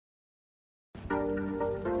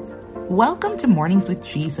Welcome to Mornings with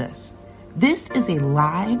Jesus. This is a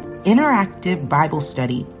live, interactive Bible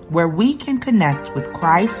study where we can connect with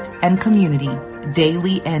Christ and community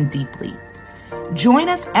daily and deeply. Join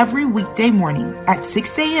us every weekday morning at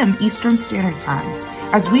 6 a.m. Eastern Standard Time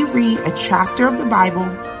as we read a chapter of the Bible,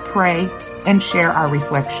 pray, and share our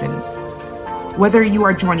reflections. Whether you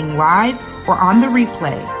are joining live or on the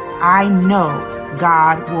replay, I know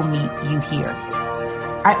God will meet you here.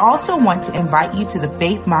 I also want to invite you to the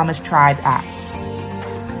Faith Mamas Tribe app.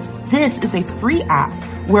 This is a free app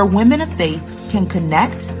where women of faith can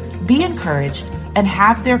connect, be encouraged, and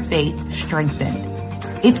have their faith strengthened.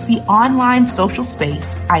 It's the online social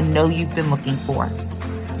space I know you've been looking for.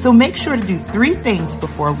 So make sure to do 3 things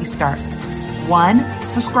before we start.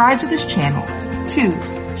 1, subscribe to this channel.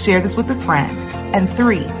 2, share this with a friend. And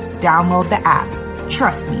 3, download the app.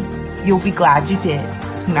 Trust me, you'll be glad you did.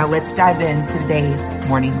 Now let's dive into today's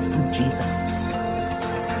Mornings with Jesus.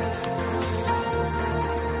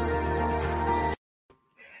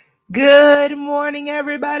 Good morning,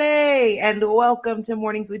 everybody, and welcome to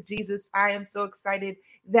Mornings with Jesus. I am so excited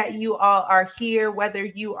that you all are here, whether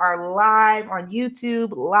you are live on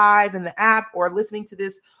YouTube, live in the app, or listening to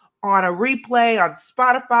this on a replay on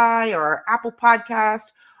Spotify or Apple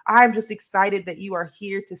Podcast. I'm just excited that you are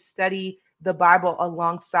here to study the Bible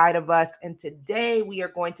alongside of us. And today we are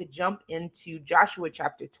going to jump into Joshua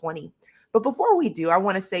chapter 20. But before we do, I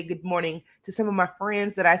want to say good morning to some of my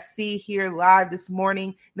friends that I see here live this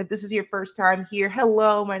morning. And if this is your first time here,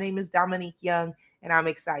 hello, my name is Dominique Young, and I'm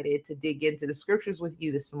excited to dig into the scriptures with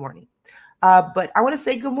you this morning. But I want to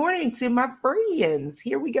say good morning to my friends.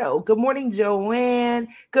 Here we go. Good morning, Joanne.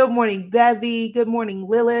 Good morning, Bevy. Good morning,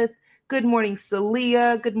 Lilith. Good morning,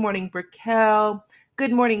 Celia. Good morning, Briquel.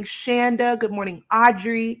 Good morning, Shanda. Good morning,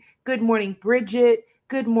 Audrey. Good morning, Bridget.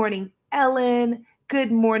 Good morning, Ellen.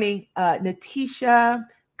 Good morning, Natisha.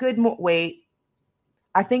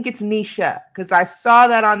 I think it's Nisha because I saw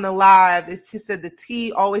that on the live. It's just said the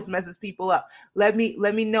T always messes people up. Let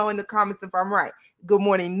me know in the comments if I'm right. Good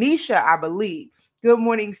morning, Nisha, I believe. Good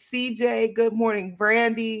morning, CJ. Good morning,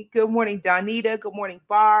 Brandy. Good morning, Donita. Good morning,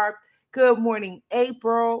 Barb. Good morning,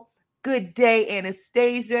 April. Good day,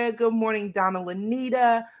 Anastasia. Good morning, Donna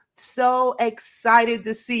Lanita. So excited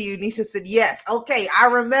to see you. Nisha said, yes. Okay, I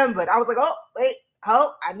remembered. I was like,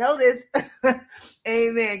 I know this.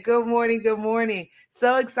 Amen. Good morning. Good morning.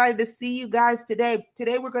 So excited to see you guys today.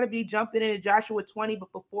 Today, we're going to be jumping into Joshua 20.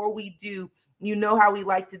 But before we do, you know how we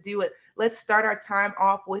like to do it. Let's start our time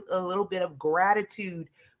off with a little bit of gratitude.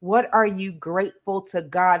 What are you grateful to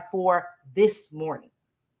God for this morning?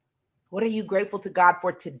 What are you grateful to God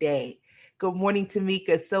for today? Good morning,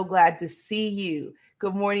 Tamika. So glad to see you.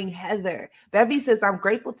 Good morning, Heather. Bevy says, I'm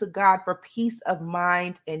grateful to God for peace of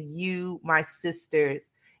mind and you, my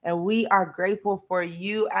sisters. And we are grateful for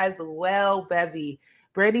you as well, Bevy.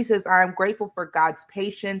 Brandy says, I'm grateful for God's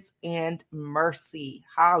patience and mercy.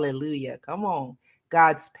 Hallelujah. Come on.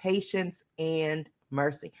 God's patience and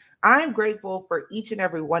mercy. I'm grateful for each and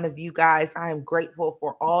every one of you guys. I am grateful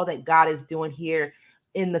for all that God is doing here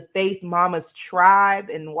in the Faith Mamas Tribe,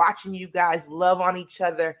 and watching you guys love on each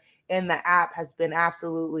other in the app has been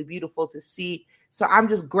absolutely beautiful to see. So I'm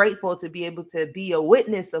just grateful to be able to be a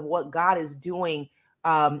witness of what God is doing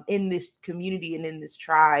in this community and in this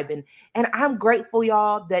tribe. And I'm grateful,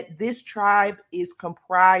 y'all, that this tribe is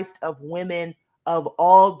comprised of women of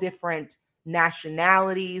all different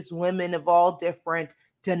nationalities, women of all different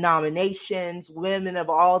denominations, women of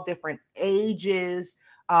all different ages.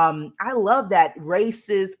 I love that.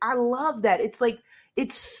 Races. I love that.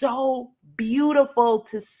 It's so beautiful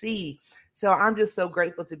to see. So I'm just so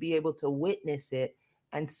grateful to be able to witness it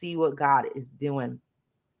and see what God is doing.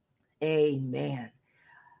 Amen.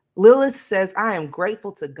 Lilith says, I am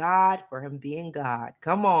grateful to God for him being God.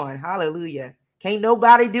 Come on. Hallelujah. Can't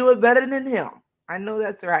nobody do it better than him. I know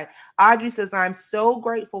that's right. Audrey says, I'm so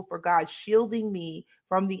grateful for God shielding me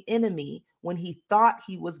from the enemy when he thought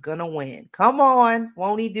he was going to win. Come on.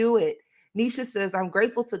 Won't he do it? Nisha says, I'm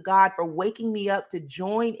grateful to God for waking me up to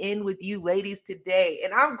join in with you ladies today.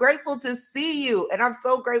 And I'm grateful to see you. And I'm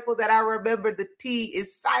so grateful that I remember the T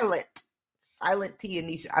is silent. Silent T,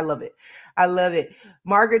 Anisha. I love it. I love it.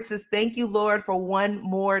 Margaret says, thank you, Lord, for one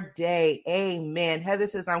more day. Amen. Heather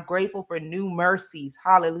says, I'm grateful for new mercies.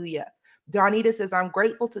 Hallelujah. Donita says, I'm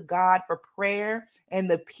grateful to God for prayer and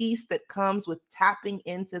the peace that comes with tapping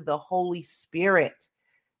into the Holy Spirit.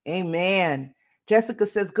 Amen. Jessica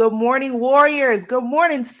says, good morning, warriors. Good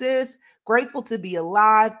morning, sis. Grateful to be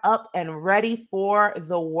alive, up, and ready for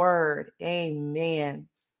the word. Amen.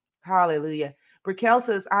 Hallelujah. Briquel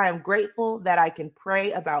says, I am grateful that I can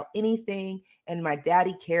pray about anything and my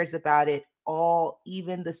daddy cares about it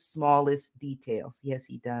even the smallest details. Yes,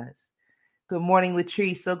 he does. Good morning,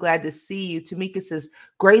 Latrice. So glad to see you. Tamika says,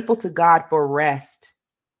 grateful to God for rest.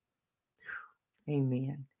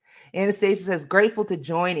 Amen. Anastasia says, grateful to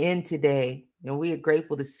join in today. And we are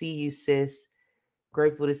grateful to see you, sis.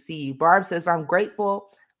 Grateful to see you. Barb says, I'm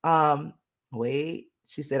grateful.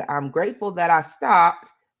 She said, I'm grateful that I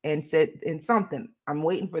stopped and said in something. I'm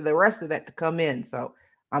waiting for the rest of that to come in. So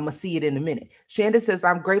I'm going to see it in a minute. Shanda says,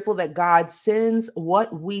 I'm grateful that God sends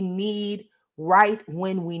what we need right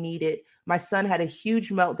when we need it. My son had a huge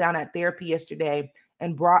meltdown at therapy yesterday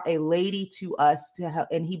and brought a lady to us to help.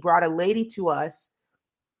 And he brought a lady to us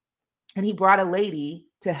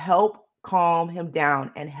to help calm him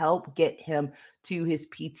down and help get him to his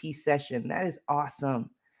PT session. That is awesome.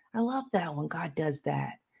 I love that when God does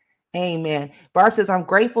that. Amen. Barb says, I'm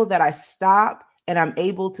grateful that I stop and I'm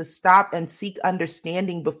able to stop and seek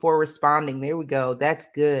understanding before responding. There we go. That's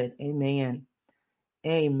good. Amen.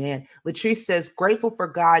 Amen. Latrice says, grateful for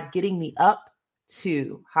God getting me up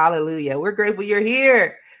to. Hallelujah. We're grateful you're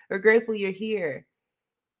here. We're grateful you're here.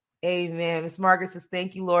 Amen. Miss Margaret says,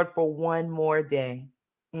 thank you, Lord, for one more day.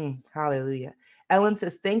 Hallelujah. Ellen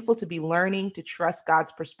says, thankful to be learning to trust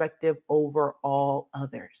God's perspective over all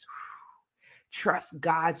others. Trust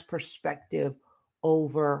God's perspective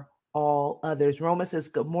over all others. Roma says,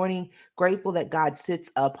 good morning. Grateful that God sits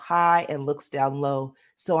up high and looks down low.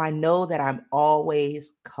 So I know that I'm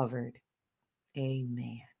always covered.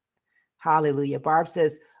 Amen. Hallelujah. Barb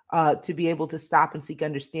says, to be able to stop and seek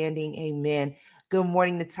understanding. Amen. Good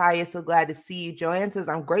morning, Natalia. So glad to see you. Joanne says,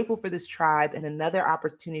 I'm grateful for this tribe and another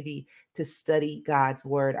opportunity to study God's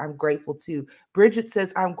word. I'm grateful too. Bridget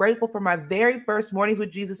says, I'm grateful for my very first mornings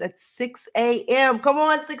with Jesus at 6 a.m. Come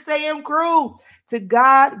on, 6 a.m. crew. To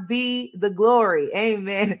God be the glory.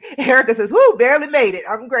 Amen. Erica says, whoo, barely made it.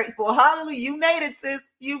 I'm grateful. Hallelujah. You made it, sis.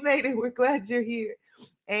 You made it. We're glad you're here.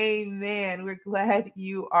 Amen. We're glad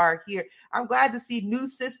you are here. I'm glad to see new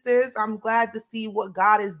sisters. I'm glad to see what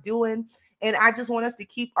God is doing. And I just want us to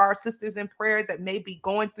keep our sisters in prayer that may be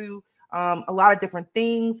going through a lot of different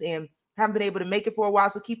things and haven't been able to make it for a while.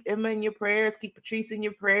 So keep Emma in your prayers, keep Patrice in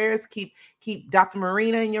your prayers, keep Dr.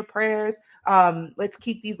 Marina in your prayers. Let's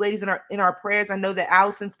keep these ladies in our prayers. I know that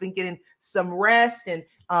Allison's been getting some rest and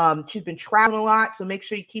she's been traveling a lot. So make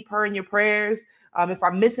sure you keep her in your prayers. If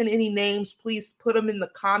I'm missing any names, please put them in the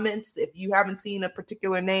comments. If you haven't seen a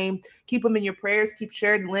particular name, keep them in your prayers. Keep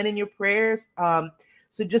Sheridan Lynn in your prayers.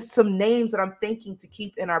 So just some names that I'm thinking to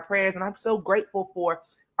keep in our prayers. And I'm so grateful for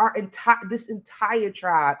this entire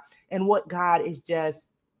tribe and what God is just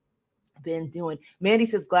been doing. Mandy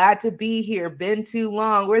says, glad to be here. Been too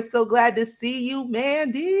long. We're so glad to see you,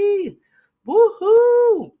 Mandy.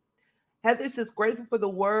 Woohoo. Heather says, grateful for the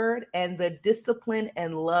word and the discipline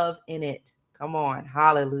and love in it. Come on.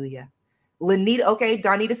 Hallelujah. Lanita, okay,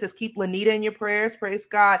 Donita says, keep Lanita in your prayers. Praise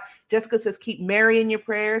God. Jessica says, keep Mary in your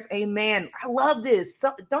prayers. Amen. I love this.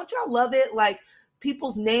 So, don't y'all love it? Like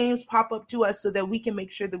people's names pop up to us so that we can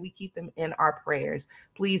make sure that we keep them in our prayers.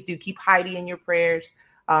 Please do keep Heidi in your prayers.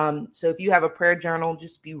 So if you have a prayer journal,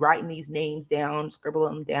 just be writing these names down, scribble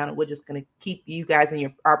them down, and we're just going to keep you guys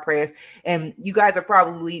in our prayers. And you guys are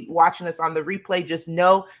probably watching us on the replay. Just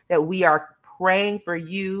know that we are praying for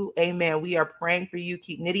you. Amen. We are praying for you.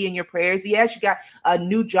 Keep Nitty in your prayers. Yes, you got a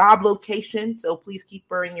new job location, so please keep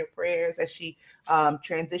her in your prayers as she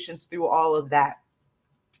transitions through all of that.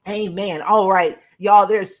 Amen. All right, y'all,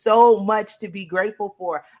 there's so much to be grateful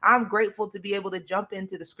for. I'm grateful to be able to jump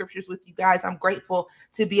into the scriptures with you guys. I'm grateful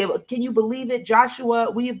to be able, can you believe it?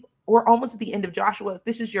 Joshua, we're almost at the end of Joshua. If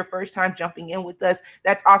this is your first time jumping in with us,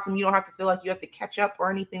 that's awesome. You don't have to feel like you have to catch up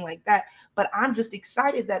or anything like that. But I'm just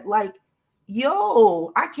excited that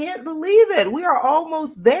I can't believe it. We are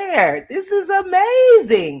almost there. This is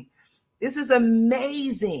amazing. This is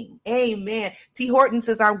amazing. Amen. T. Horton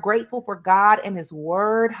says, I'm grateful for God and his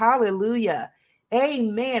word. Hallelujah.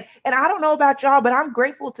 Amen. And I don't know about y'all, but I'm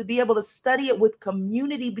grateful to be able to study it with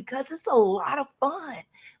community because it's a lot of fun.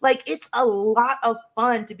 It's a lot of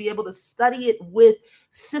fun to be able to study it with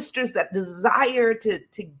sisters that desire to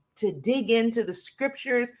dig into the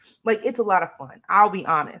scriptures. It's a lot of fun. I'll be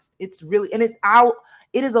honest. It's really, and it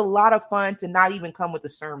is a lot of fun to not even come with a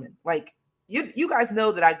sermon. You guys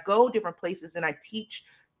know that I go different places and I teach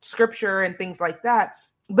scripture and things like that,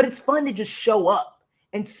 but it's fun to just show up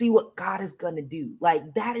and see what God is going to do.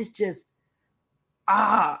 That is just,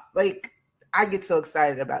 I get so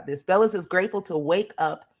excited about this. Bella says, grateful to wake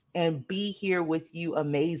up and be here with you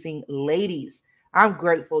amazing ladies. I'm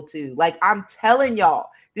grateful too. I'm telling y'all,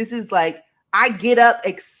 this is I get up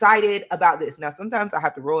excited about this. Now, sometimes I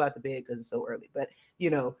have to roll out the bed because it's so early, but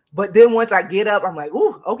but then once I get up, I'm like,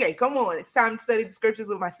 ooh, okay, come on. It's time to study the scriptures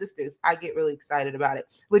with my sisters. I get really excited about it.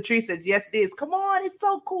 Latrice says, yes, it is. Come on. It's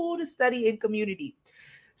so cool to study in community.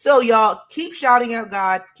 So y'all keep shouting out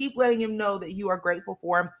God, keep letting him know that you are grateful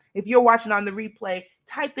for him. If you're watching on the replay,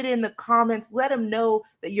 type it in the comments. Let him know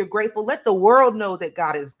that you're grateful. Let the world know that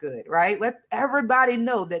God is good, right? Let everybody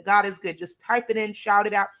know that God is good. Just type it in, shout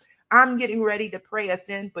it out. I'm getting ready to pray us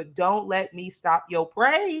in, but don't let me stop your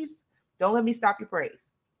praise. Don't let me stop your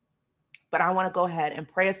praise. But I want to go ahead and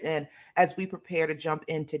pray us in as we prepare to jump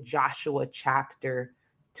into Joshua chapter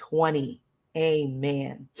 20.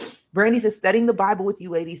 Amen. Brandy says, studying the Bible with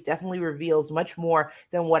you ladies definitely reveals much more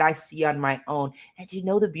than what I see on my own. And you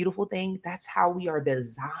know the beautiful thing? That's how we are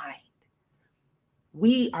designed.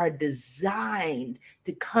 We are designed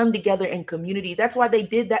to come together in community. That's why they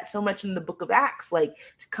did that so much in the book of Acts, like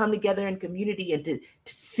to come together in community and to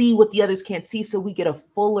see what the others can't see so we get a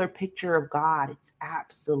fuller picture of God. It's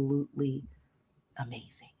absolutely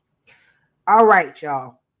amazing. All right,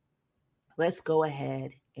 y'all. Let's go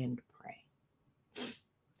ahead and pray.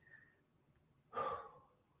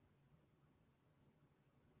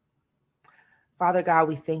 Father God,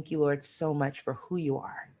 we thank you, Lord, so much for who you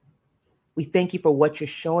are. We thank you for what you're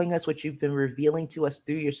showing us, what you've been revealing to us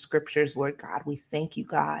through your scriptures, Lord God. We thank you,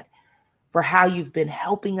 God, for how you've been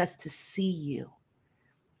helping us to see you.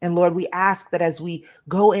 And Lord, we ask that as we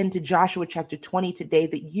go into Joshua chapter 20 today,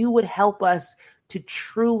 that you would help us to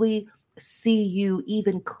truly see you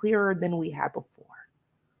even clearer than we have before.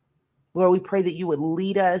 Lord, we pray that you would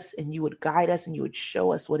lead us and you would guide us and you would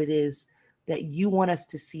show us what it is that you want us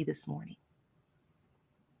to see this morning.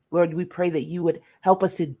 Lord, we pray that you would help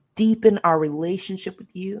us to deepen our relationship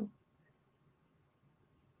with you.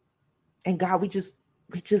 And God, we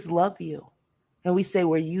just love you. And we say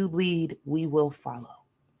where you lead, we will follow.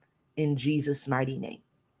 In Jesus' mighty name.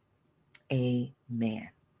 Amen.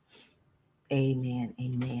 Amen.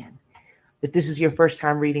 Amen. If this is your first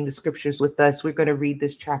time reading the scriptures with us, we're going to read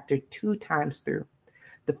this chapter 2 times through.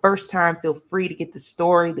 The first time, feel free to get the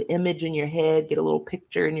story, the image in your head, get a little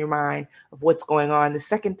picture in your mind of what's going on. The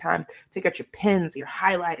second time, take out your pens, your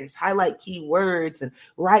highlighters, highlight key words, and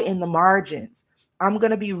write in the margins. I'm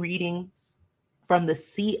going to be reading from the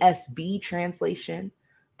CSB translation,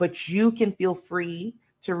 but you can feel free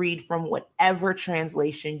to read from whatever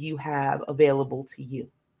translation you have available to you.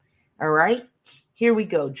 All right, here we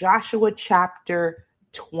go. Joshua chapter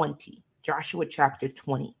 20. Joshua chapter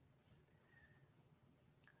 20.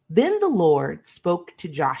 Then the Lord spoke to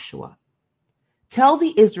Joshua. Tell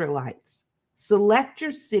the Israelites, select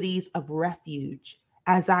your cities of refuge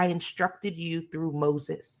as I instructed you through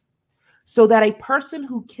Moses, so that a person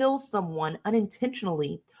who kills someone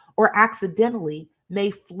unintentionally or accidentally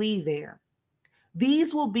may flee there.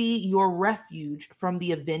 These will be your refuge from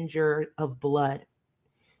the avenger of blood.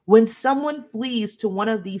 When someone flees to one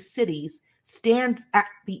of these cities, stands at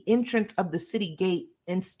the entrance of the city gate,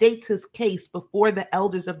 and states his case before the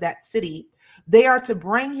elders of that city, they are to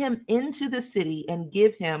bring him into the city and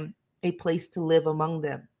give him a place to live among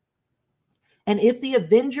them. And if the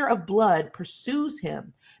avenger of blood pursues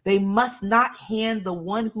him, they must not hand the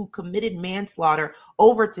one who committed manslaughter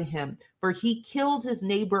over to him, for he killed his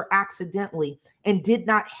neighbor accidentally and did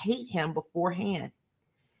not hate him beforehand.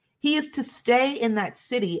 He is to stay in that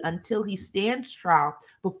city until he stands trial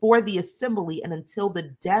before the assembly and until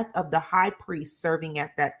the death of the high priest serving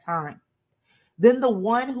at that time. Then the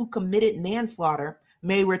one who committed manslaughter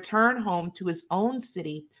may return home to his own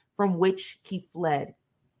city from which he fled.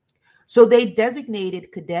 So they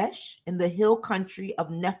designated Kadesh in the hill country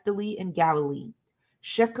of Naphtali in Galilee,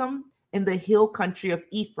 Shechem in the hill country of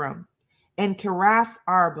Ephraim, and Kiriath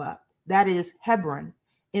Arba, that is Hebron,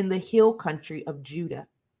 in the hill country of Judah.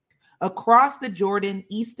 Across the Jordan,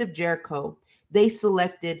 east of Jericho, they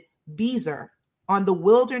selected Bezer on the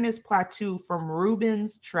wilderness plateau from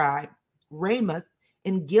Reuben's tribe, Ramoth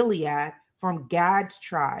in Gilead from Gad's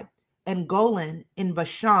tribe, and Golan in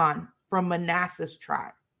Bashan from Manasseh's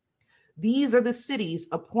tribe. These are the cities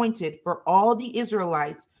appointed for all the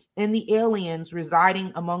Israelites and the aliens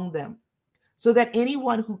residing among them, so that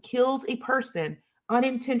anyone who kills a person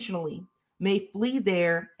unintentionally may flee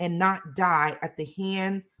there and not die at the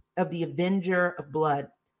hand of the avenger of blood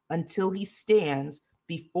until he stands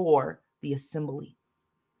before the assembly.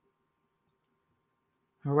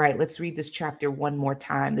 All right, let's read this chapter one more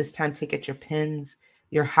time. This time, take out your pens,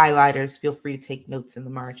 your highlighters. Feel free to take notes in the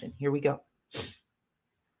margin. Here we go.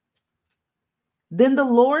 Then the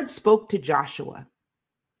Lord spoke to Joshua.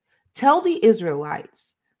 Tell the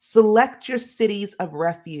Israelites, select your cities of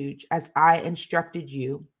refuge as I instructed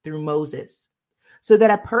you through Moses, so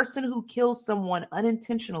that a person who kills someone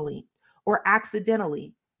unintentionally or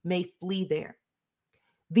accidentally may flee there.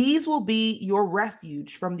 These will be your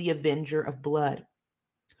refuge from the avenger of blood.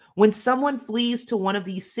 When someone flees to one of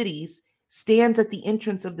these cities, stands at the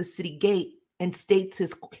entrance of the city gate, and states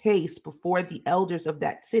his case before the elders of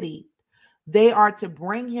that city, they are to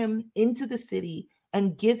bring him into the city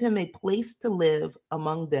and give him a place to live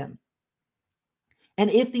among them.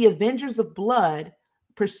 And if the avengers of blood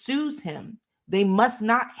pursues him, they must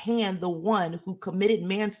not hand the one who committed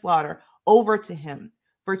manslaughter over to him,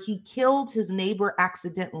 for he killed his neighbor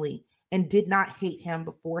accidentally and did not hate him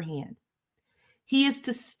beforehand. He is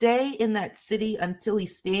to stay in that city until he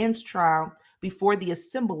stands trial before the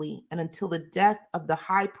assembly and until the death of the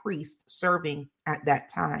high priest serving at that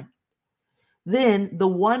time. Then the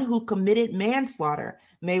one who committed manslaughter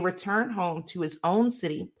may return home to his own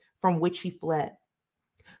city from which he fled.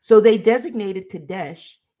 So they designated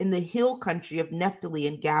Kadesh in the hill country of Naphtali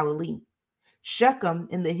in Galilee, Shechem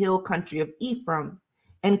in the hill country of Ephraim,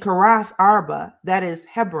 and Kiriath Arba, that is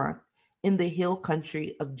Hebron, in the hill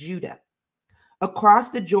country of Judah. Across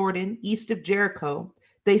the Jordan, east of Jericho,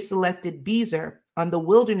 they selected Bezer on the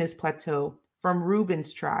wilderness plateau from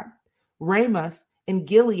Reuben's tribe, Ramoth in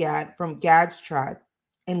Gilead from Gad's tribe,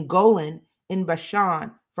 and Golan in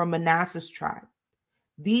Bashan from Manasseh's tribe.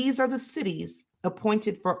 These are the cities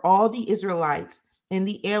appointed for all the Israelites and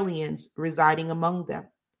the aliens residing among them,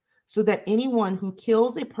 so that anyone who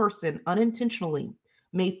kills a person unintentionally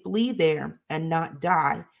may flee there and not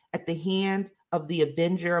die at the hand of the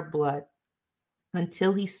avenger of blood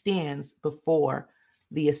until he stands before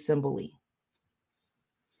the assembly.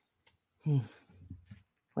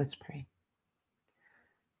 Let's pray.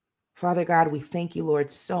 Father God, we thank you,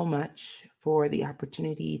 Lord, so much for the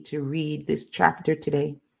opportunity to read this chapter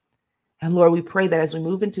today. And Lord, we pray that as we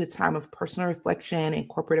move into a time of personal reflection and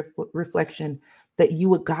corporate reflection, that you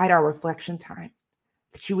would guide our reflection time,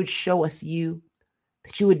 that you would show us you,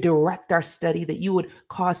 that you would direct our study, that you would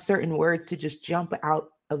cause certain words to just jump out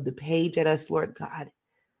of the page at us, Lord God,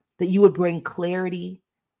 that you would bring clarity.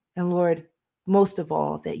 And Lord, most of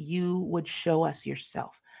all, that you would show us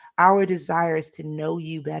yourself. Our desire is to know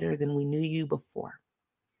you better than we knew you before.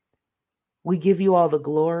 We give you all the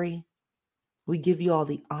glory. We give you all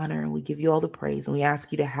the honor, and we give you all the praise, and we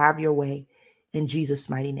ask you to have your way in Jesus'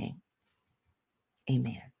 mighty name.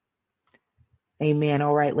 Amen. Amen.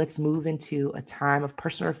 All right, let's move into a time of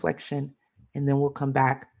personal reflection, and then we'll come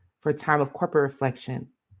back for a time of corporate reflection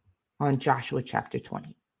on Joshua chapter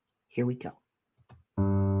 20. Here we go.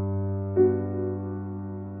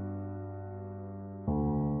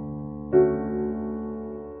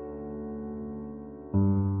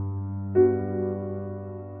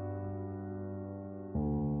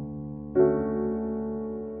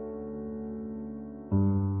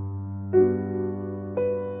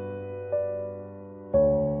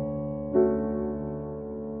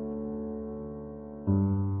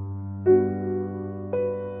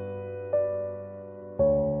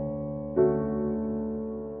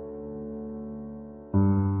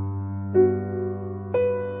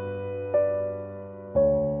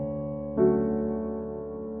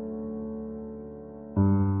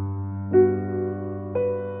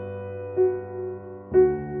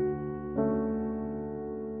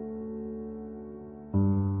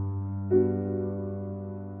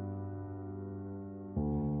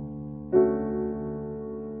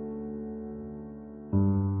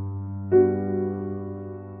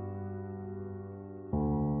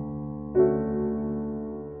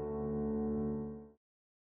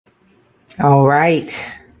 All right,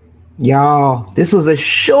 y'all, this was a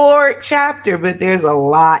short chapter, but there's a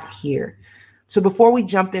lot here. So before we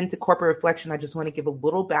jump into corporate reflection, I just want to give a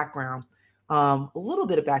little background, a little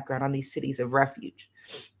bit of background on these cities of refuge.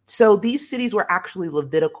 So these cities were actually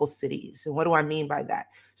Levitical cities. And what do I mean by that?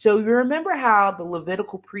 So you remember how the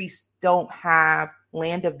Levitical priests don't have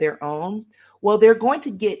land of their own? Well, they're going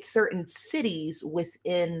to get certain cities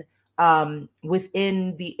within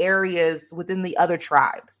the areas, within the other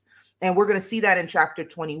tribes. And we're going to see that in chapter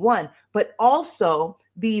 21. But also,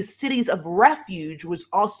 these cities of refuge was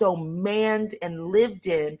also manned and lived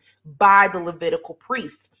in by the Levitical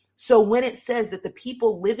priests. So when it says that the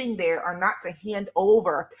people living there are not to hand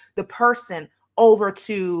over the person over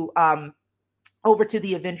to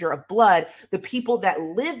the avenger of blood, the people that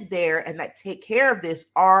live there and that take care of this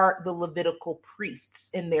are the Levitical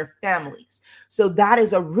priests and their families. So that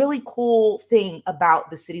is a really cool thing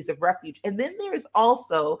about the cities of refuge. And then there is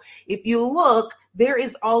also, if you look, there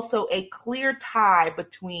is also a clear tie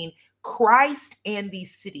between Christ and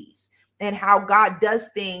these cities. and how God does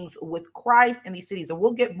things with Christ in these cities. And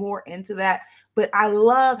we'll get more into that. But I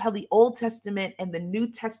love how the Old Testament and the New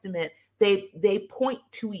Testament, they point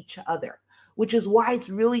to each other, which is why it's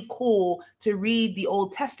really cool to read the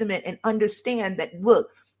Old Testament and understand that,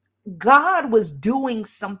 look, God was doing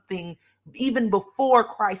something even before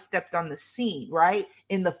Christ stepped on the scene, right?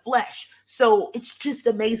 In the flesh. So it's just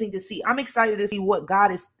amazing to see. I'm excited to see what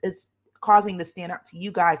God is causing to stand out to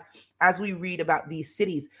you guys as we read about these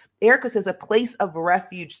cities. Erica says a place of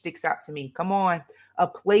refuge sticks out to me. Come on, a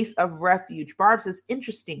place of refuge. Barb says,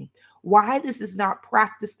 interesting. Why this is not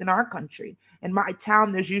practiced in our country. In my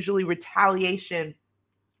town, there's usually retaliation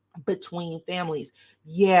between families.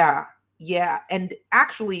 Yeah. And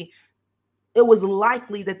actually, it was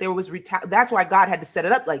likely that there was that's why God had to set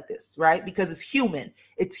it up like this, right? Because it's human.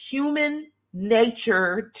 It's human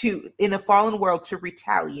nature to, in a fallen world, to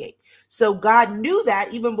retaliate. So God knew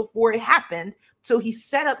that even before it happened. So he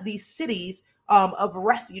set up these cities of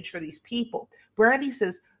refuge for these people. Brandy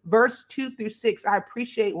says, verse 2-6, I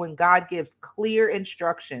appreciate when God gives clear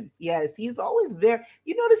instructions. Yes, he's always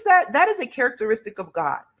you notice that is a characteristic of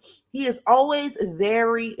God. He is always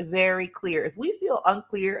very, very clear. If we feel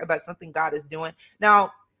unclear about something God is doing,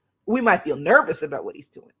 now we might feel nervous about what he's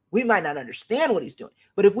doing. We might not understand what he's doing.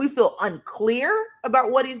 But if we feel unclear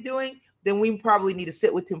about what he's doing, then we probably need to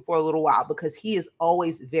sit with him for a little while, because he is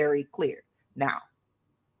always very clear. Now,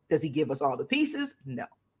 does he give us all the pieces? No.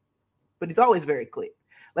 But he's always very clear.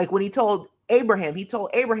 Like when he told Abraham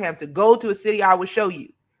to go to a city I will show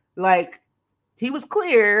you. Like, he was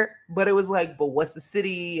clear, but it was like, but what's the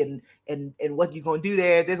city and what you going to do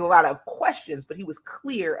there? There's a lot of questions, but he was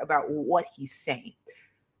clear about what he's saying.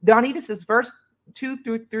 Donita says, verse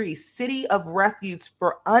 2-3, city of refuge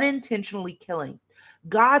for unintentionally killing.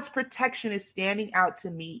 God's protection is standing out to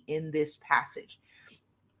me in this passage.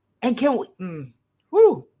 And can we,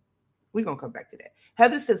 we're going to come back to that.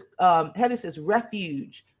 Heather says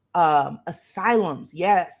refuge, asylums.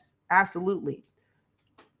 Yes, absolutely.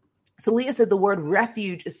 Celia said the word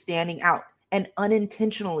refuge is standing out, and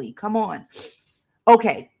unintentionally. Come on.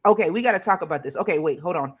 Okay, we got to talk about this. Okay, wait,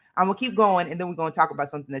 hold on. I'm going to keep going, and then we're going to talk about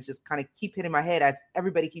something that just kind of keep hitting my head as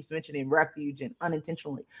everybody keeps mentioning refuge and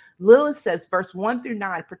unintentionally. Lilith says, verse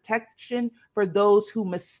 1-9, protection for those who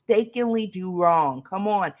mistakenly do wrong. Come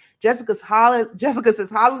on. Jessica says,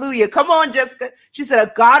 hallelujah. Come on, Jessica. She said,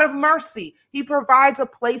 a God of mercy. He provides a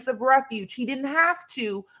place of refuge. He didn't have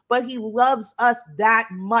to, but he loves us that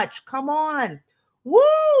much. Come on.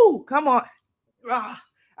 Woo! Come on.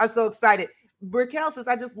 I'm so excited. Raquel says,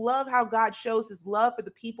 I just love how God shows his love for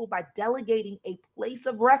the people by delegating a place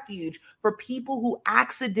of refuge for people who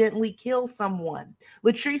accidentally kill someone.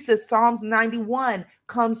 Latrice says, Psalms 91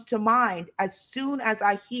 comes to mind as soon as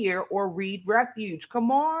I hear or read refuge.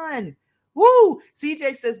 Come on. Woo!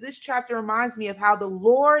 CJ says, this chapter reminds me of how the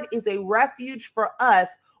Lord is a refuge for us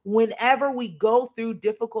whenever we go through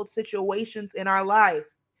difficult situations in our life.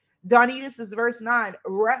 Donita says, verse 9,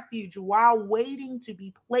 refuge while waiting to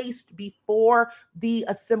be placed before the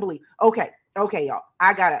assembly. Okay, y'all.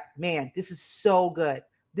 I got it. Man, this is so good.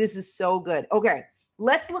 Okay,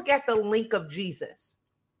 let's look at the link of Jesus.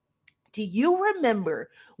 Do you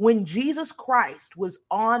remember when Jesus Christ was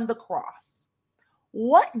on the cross?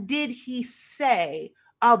 What did he say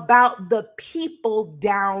about the people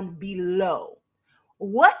down below?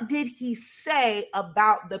 What did he say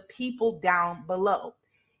about the people down below?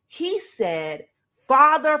 He said,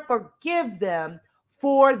 Father, forgive them,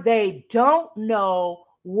 for they don't know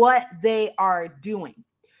what they are doing.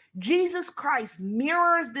 Jesus Christ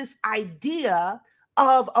mirrors this idea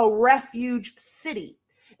of a refuge city.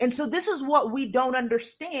 And so this is what we don't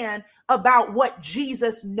understand about what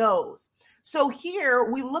Jesus knows. So here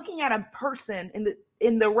we're looking at a person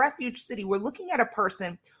in the refuge city. We're looking at a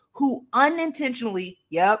person who unintentionally,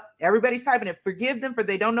 everybody's typing it, forgive them for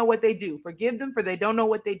they don't know what they do. Forgive them for they don't know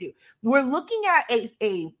what they do. We're looking at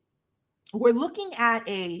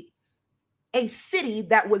a city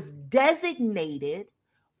that was designated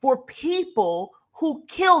for people who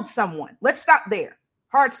killed someone. Let's stop there.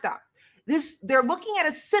 Hard stop. They're looking at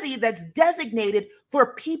a city that's designated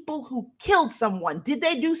for people who killed someone. Did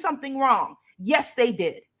they do something wrong? Yes, they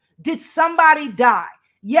did. Did somebody die?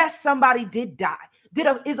 Yes, somebody did die.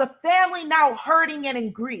 Is a family now hurting and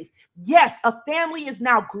in grief? Yes, a family is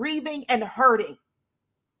now grieving and hurting.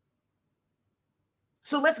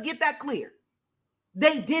 So let's get that clear.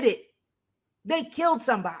 They did it. They killed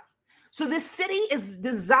somebody. So this city is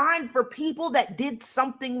designed for people that did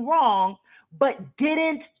something wrong, but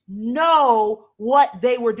didn't know what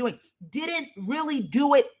they were doing. Didn't really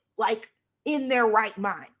do it like in their right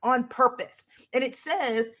mind, on purpose. And it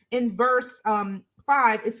says in verse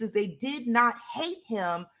 5, it says they did not hate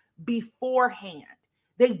him beforehand.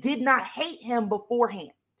 They did not hate him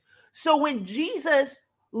beforehand. So when Jesus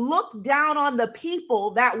looked down on the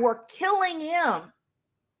people that were killing him,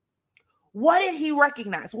 what did he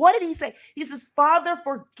recognize? What did he say? He says, Father,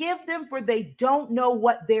 forgive them, for they don't know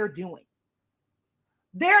what they're doing.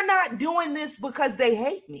 They're not doing this because they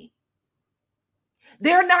hate me.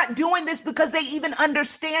 They're not doing this because they even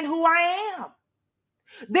understand who I am.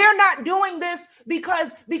 They're not doing this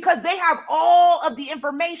because they have all of the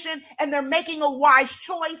information and they're making a wise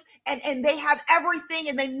choice and they have everything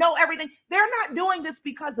and they know everything. They're not doing this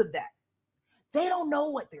because of that. They don't know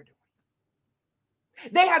what they're doing.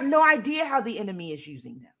 They have no idea how the enemy is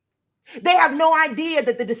using them. They have no idea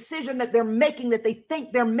that the decision that they're making, that they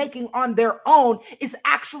think they're making on their own, is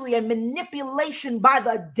actually a manipulation by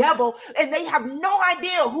the devil. And they have no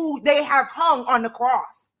idea who they have hung on the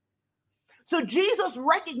cross. So Jesus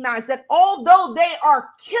recognized that although they are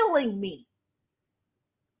killing me,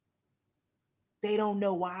 they don't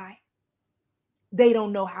know why. They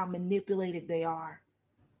don't know how manipulated they are.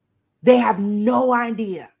 They have no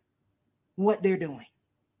idea what they're doing.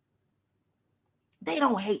 They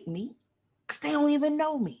don't hate me because they don't even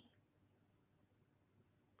know me.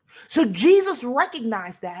 So Jesus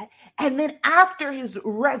recognized that, and then after his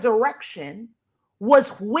resurrection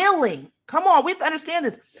was willing, come on, we have to understand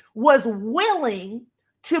this, was willing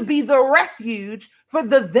to be the refuge for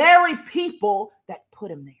the very people that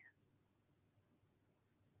put him there.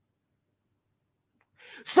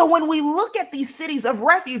 So when we look at these cities of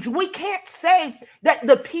refuge, we can't say that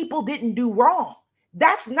the people didn't do wrong.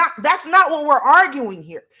 That's not what we're arguing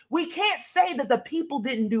here. We can't say that the people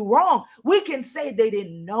didn't do wrong. We can say they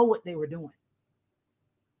didn't know what they were doing.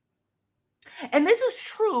 And this is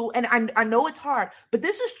true, and I know it's hard, but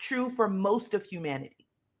this is true for most of humanity.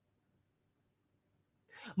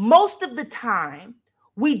 Most of the time,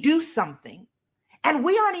 we do something, and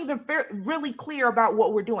we aren't even really clear about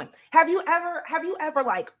what we're doing. Have you ever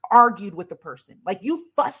like argued with a person? Like you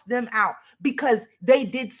fussed them out because they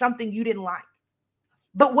did something you didn't like.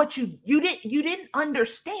 But what you didn't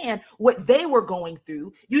understand what they were going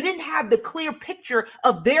through. You didn't have the clear picture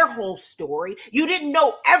of their whole story. You didn't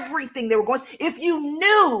know everything they were going through. If you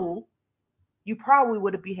knew, you probably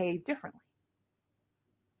would have behaved differently.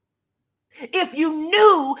 If you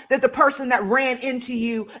knew that the person that ran into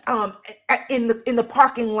you in the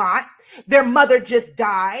parking lot, their mother just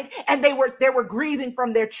died, and they were grieving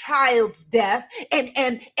from their child's death,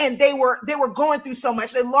 and they were going through so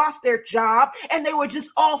much, they lost their job, and they were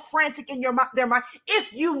just all frantic in their mind.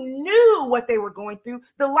 If you knew what they were going through,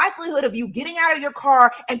 the likelihood of you getting out of your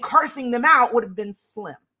car and cursing them out would have been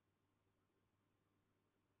slim.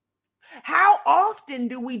 How often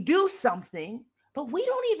do we do something, but we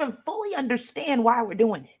don't even fully understand why we're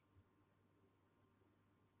doing it?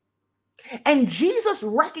 And Jesus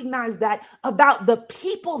recognized that about the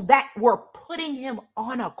people that were putting him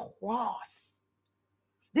on a cross.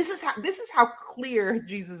 This is how clear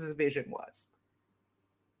Jesus' vision was.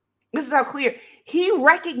 This is how clear. He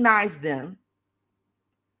recognized them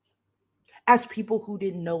as people who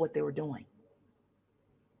didn't know what they were doing.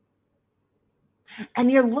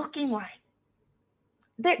 And you're looking like,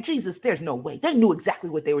 Jesus, there's no way. They knew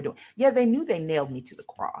exactly what they were doing. Yeah, they knew they nailed me to the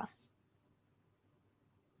cross.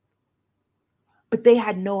 But they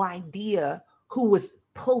had no idea who was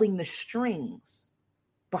pulling the strings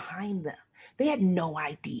behind them. They had no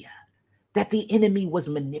idea that the enemy was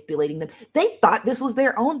manipulating them. They thought this was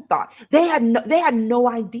their own thought. They had no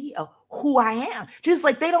idea who I am. Just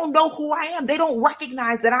like they don't know who I am. They don't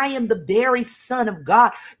recognize that I am the very Son of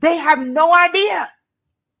God. They have no idea.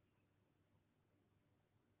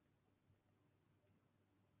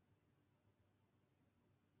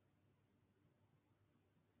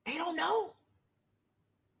 They don't know.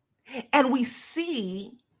 And we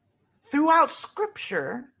see throughout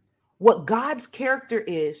Scripture what God's character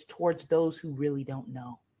is towards those who really don't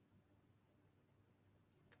know.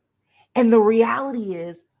 And the reality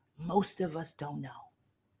is, most of us don't know.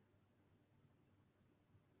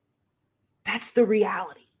 That's the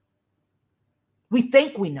reality. We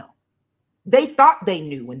think we know. They thought they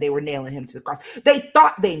knew when they were nailing him to the cross. They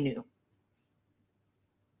thought they knew.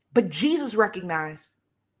 But Jesus recognized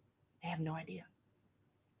they have no idea.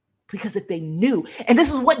 Because if they knew, and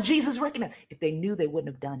this is what Jesus recognized, if they knew, they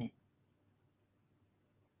wouldn't have done it.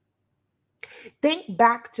 Think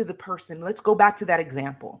back to the person. Let's go back to that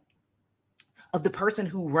example of the person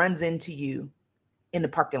who runs into you in the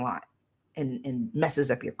parking lot and messes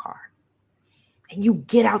up your car. And you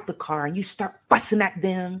get out the car and you start fussing at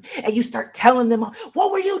them and you start telling them,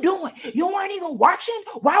 what were you doing? You weren't even watching?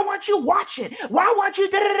 Why weren't you watching? Why weren't you?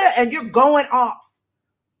 And you're going off.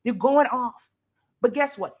 You're going off. But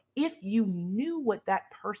guess what? If you knew what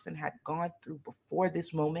that person had gone through before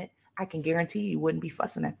this moment, I can guarantee you wouldn't be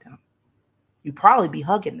fussing at them. You'd probably be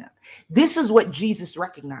hugging them. This is what Jesus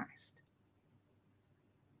recognized.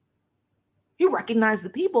 He recognized the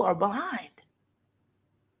people are behind.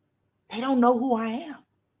 They don't know who I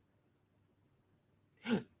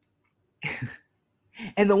am.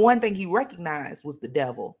 And the one thing he recognized was the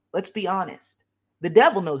devil. Let's be honest. The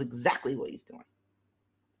devil knows exactly what he's doing.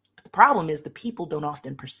 But the problem is the people don't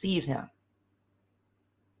often perceive him.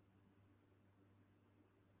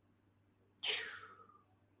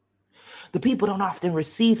 The people don't often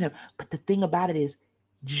receive him. But the thing about it is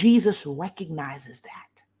Jesus recognizes that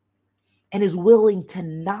and is willing to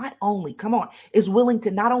not only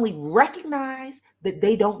recognize that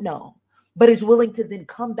they don't know, but is willing to then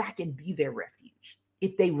come back and be their refuge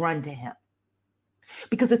if they run to him.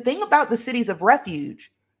 Because the thing about the cities of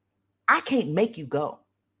refuge, I can't make you go.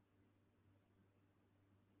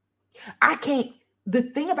 The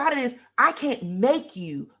thing about it is I can't make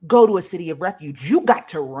you go to a city of refuge. You got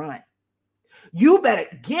to run. You better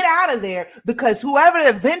get out of there, because whoever the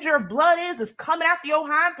avenger of blood is coming after your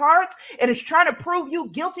hind parts and is trying to prove you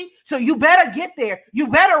guilty. So you better get there. You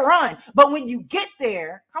better run. But when you get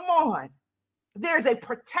there, come on, there's a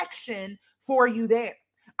protection for you there.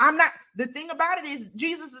 The thing about it is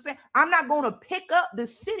Jesus is saying, I'm not going to pick up the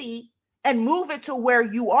city and move it to where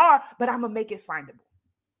you are, but I'm going to make it findable.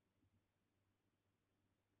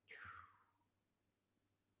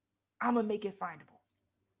 I'm going to make it findable.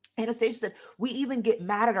 Anastasia said, we even get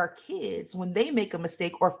mad at our kids when they make a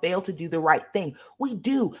mistake or fail to do the right thing. We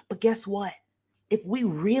do. But guess what? If we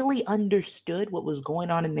really understood what was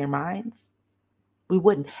going on in their minds, we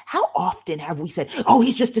wouldn't. How often have we said, oh,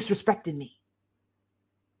 he's just disrespecting me?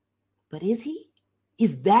 But is he?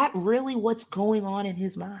 Is that really what's going on in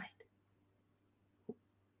his mind?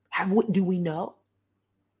 Do we know?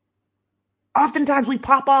 Oftentimes we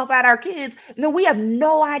pop off at our kids and then we have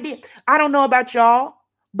no idea. I don't know about y'all,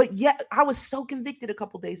 but yet I was so convicted a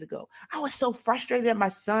couple days ago. I was so frustrated at my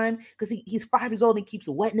son because he's 5 years old and he keeps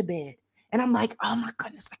wetting the bed. And I'm like, oh my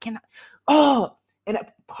goodness, I cannot. Oh, and a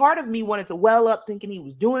part of me wanted to well up thinking he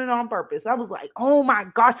was doing it on purpose. I was like, oh my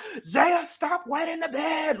gosh, Zaya, stop wetting the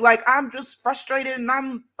bed. Like, I'm just frustrated and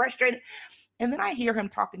I'm frustrated. And then I hear him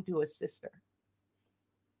talking to his sister.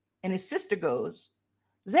 And his sister goes,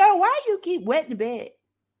 Zaya, why you keep wetting the bed?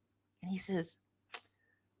 And he says,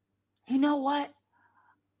 you know what?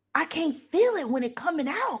 I can't feel it when it coming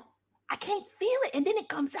out. I can't feel it. And then it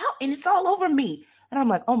comes out and it's all over me. And I'm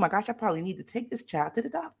like, oh my gosh, I probably need to take this child to the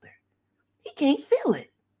doctor. He can't feel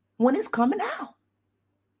it when it's coming out.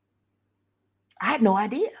 I had no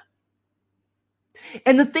idea.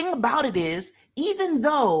 And the thing about it is, even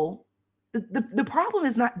though the problem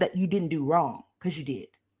is not that you didn't do wrong, because you did,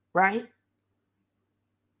 right?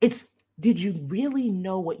 It's, did you really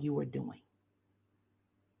know what you were doing?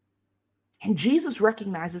 And Jesus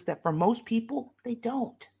recognizes that for most people, they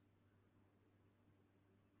don't.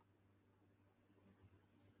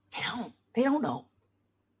 They don't know.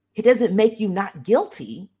 It doesn't make you not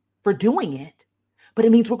guilty for doing it, but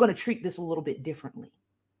it means we're going to treat this a little bit differently.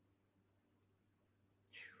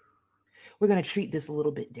 We're going to treat this a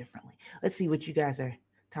little bit differently. Let's see what you guys are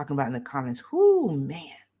talking about in the comments. Whoo, man.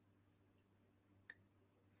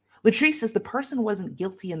 Latrice says the person wasn't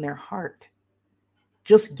guilty in their heart,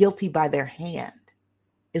 just guilty by their hand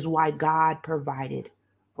is why God provided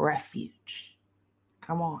refuge.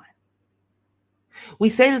 Come on. We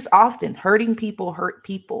say this often, hurting people hurt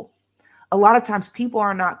people. A lot of times people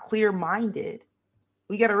are not clear-minded.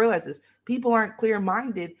 We got to realize this. People aren't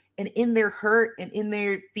clear-minded, and in their hurt and in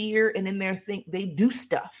their fear and in their thing, they do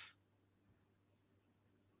stuff.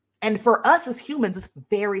 And for us as humans, it's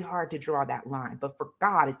very hard to draw that line. But for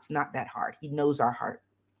God, it's not that hard. He knows our heart.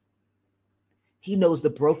 He knows the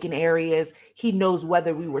broken areas. He knows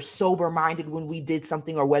whether we were sober-minded when we did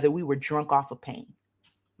something or whether we were drunk off of pain.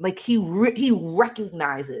 Like he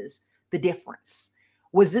recognizes the difference.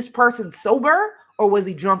 Was this person sober or was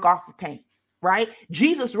he drunk off of pain? Right?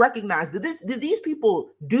 Jesus recognized, did these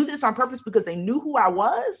people do this on purpose because they knew who I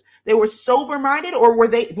was? They were sober-minded, or were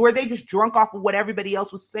they just drunk off of what everybody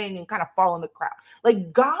else was saying and kind of fall in the crowd?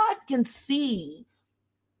 Like, God can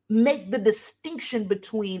make the distinction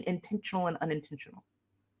between intentional and unintentional.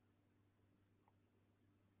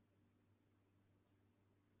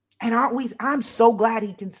 And I'm so glad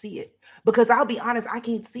he can see it, because I'll be honest, I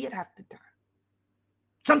can't see it half the time.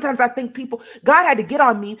 Sometimes I think God had to get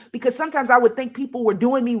on me because sometimes I would think people were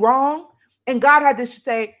doing me wrong. And God had to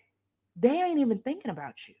say, they ain't even thinking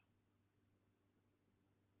about you.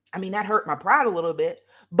 I mean, that hurt my pride a little bit,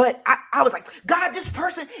 but I was like, God, this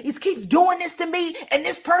person is keeps doing this to me, and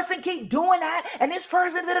this person keep doing that, and this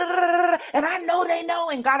person, and I know they know.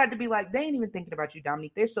 And God had to be like, they ain't even thinking about you,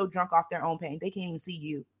 Dominique. They're so drunk off their own pain, they can't even see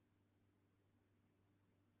you.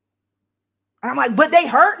 And I'm like, but they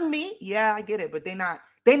hurting me. Yeah, I get it, but they're not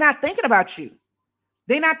thinking about you.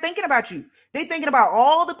 They're not thinking about you. They're thinking about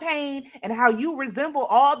all the pain and how you resemble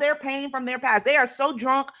all their pain from their past. They are so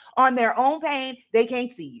drunk on their own pain, they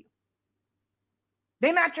can't see you.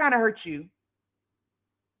 They're not trying to hurt you.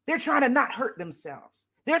 They're trying to not hurt themselves.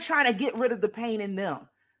 They're trying to get rid of the pain in them.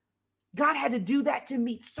 God had to do that to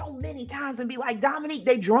me so many times and be like, Dominique,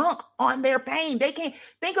 they drunk on their pain. They can't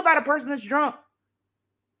think about a person that's drunk.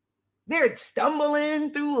 They're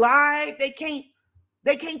stumbling through life. They can't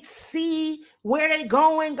see where they're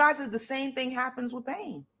going. God says the same thing happens with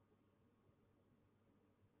pain.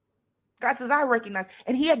 God says, I recognize.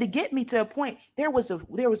 And he had to get me to a point. There was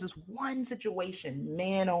this one situation,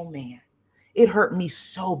 man, oh man. It hurt me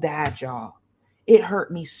so bad, y'all. It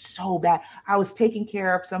hurt me so bad. I was taking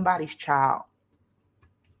care of somebody's child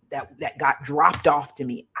that got dropped off to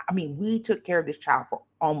me. I mean, we took care of this child for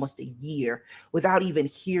almost a year without even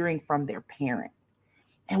hearing from their parent.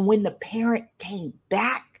 And when the parent came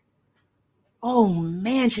back, oh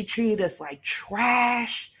man, she treated us like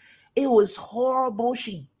trash. It was horrible.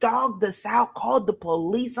 She dogged us out, called the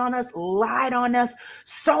police on us, lied on us,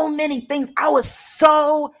 so many things. I was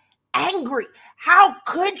so angry. How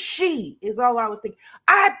could she? Is all I was thinking.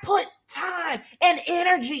 I put time and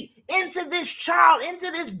energy into this child, into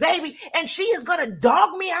this baby, and she is going to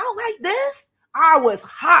dog me out like this? I was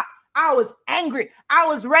hot. I was angry. I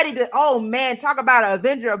was ready to, oh man, talk about an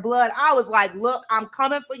avenger of blood. I was like, look, I'm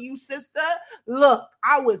coming for you, sister. Look,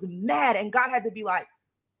 I was mad. And God had to be like,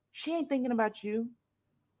 she ain't thinking about you.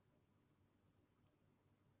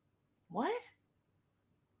 What?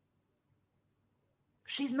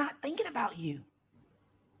 She's not thinking about you.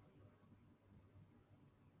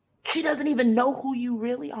 She doesn't even know who you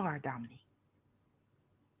really are, Dominique.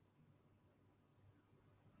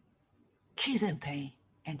 She's in pain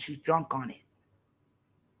and she's drunk on it.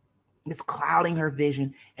 It's clouding her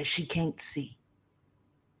vision and she can't see.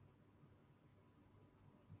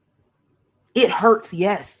 It hurts,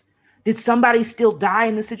 yes. Did somebody still die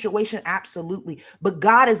in the situation? Absolutely. But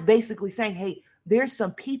God is basically saying, hey, there's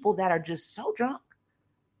some people that are just so drunk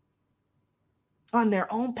on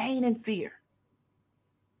their own pain and fear.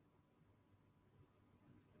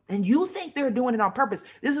 And you think they're doing it on purpose.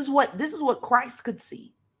 This is what Christ could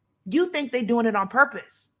see. You think they're doing it on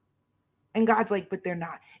purpose. And God's like, but they're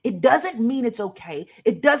not. It doesn't mean it's okay.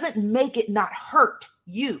 It doesn't make it not hurt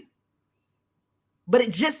you. But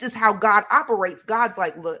it just is how God operates. God's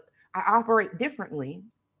like, look, I operate differently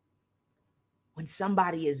when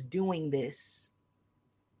somebody is doing this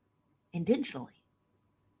intentionally.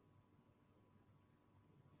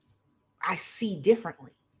 I see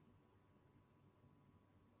differently.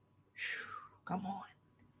 Come on.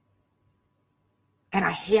 And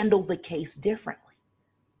I handle the case differently.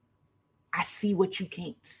 I see what you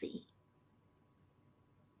can't see.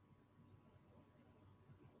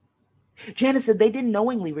 Janice said they didn't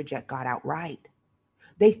knowingly reject God outright.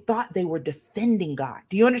 They thought they were defending God.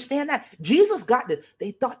 Do you understand that? Jesus got this.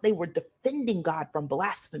 They thought they were defending God from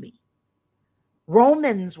blasphemy.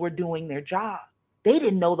 Romans were doing their job. They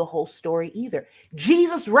didn't know the whole story either.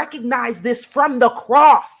 Jesus recognized this from the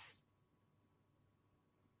cross.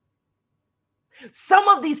 Some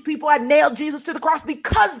of these people had nailed Jesus to the cross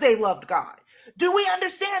because they loved God. Do we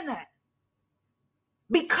understand that?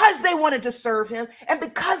 Because they wanted to serve him and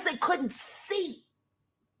because they couldn't see.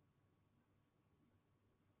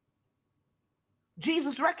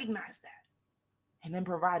 Jesus recognized that and then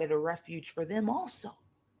provided a refuge for them also.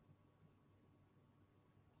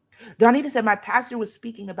 Donita said, my pastor was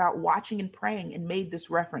speaking about watching and praying and made this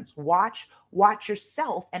reference. Watch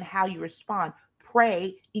yourself and how you respond.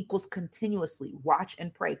 Pray equals continuously. Watch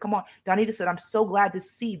and pray. Come on. Donita said, I'm so glad to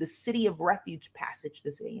see the City of Refuge passage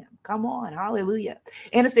this AM. Come on. Hallelujah.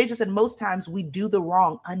 Anastasia said, most times we do the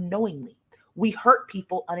wrong unknowingly. We hurt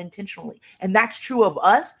people unintentionally. And that's true of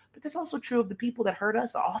us, but that's also true of the people that hurt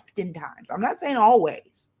us oftentimes. I'm not saying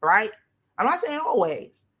always, right? I'm not saying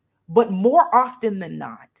always, but more often than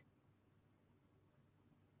not.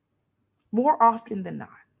 More often than not.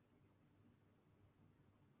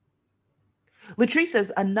 Latrice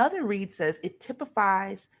says, another read says, it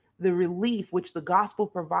typifies the relief which the gospel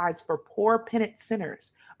provides for poor penitent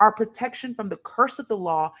sinners, our protection from the curse of the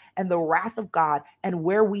law and the wrath of God, and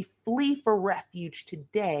where we flee for refuge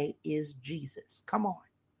today is Jesus. Come on.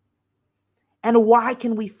 And why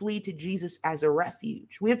can we flee to Jesus as a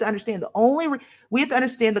refuge? We have to understand we have to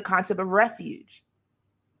understand the concept of refuge.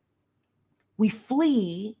 We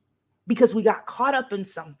flee because we got caught up in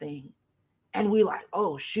something and we like,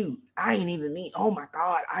 oh shoot, I ain't even me. Oh my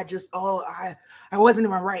God. I wasn't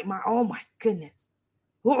in my right mind. Oh my goodness.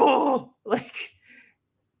 Oh, like,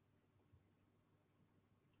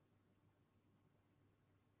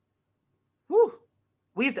 whew.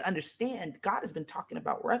 We have to understand God has been talking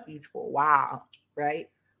about refuge for a while, right?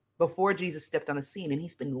 Before Jesus stepped on the scene, and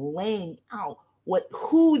he's been laying out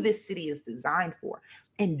who this city is designed for.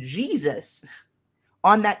 And Jesus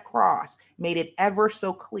on that cross made it ever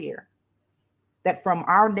so clear that from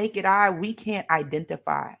our naked eye, we can't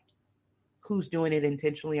identify who's doing it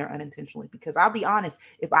intentionally or unintentionally. Because I'll be honest,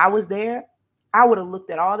 if I was there, I would have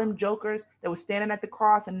looked at all them jokers that were standing at the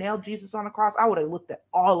cross and nailed Jesus on the cross. I would have looked at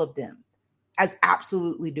all of them as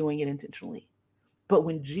absolutely doing it intentionally. But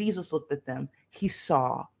when Jesus looked at them, he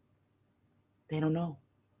saw they don't know.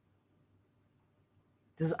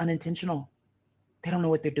 This is unintentional. They don't know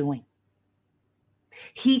what they're doing.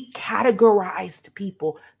 He categorized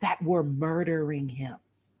people that were murdering him.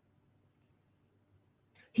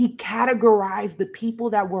 He categorized the people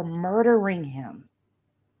that were murdering him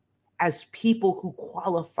as people who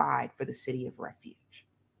qualified for the city of refuge.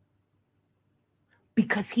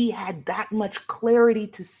 Because he had that much clarity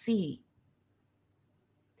to see.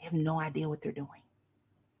 They have no idea what they're doing.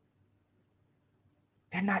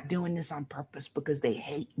 They're not doing this on purpose because they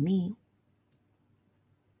hate me.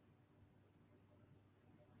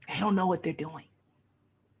 They don't know what they're doing.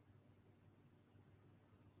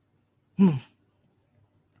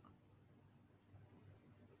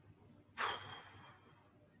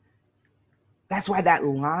 That's why that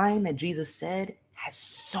line that Jesus said has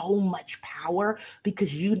so much power,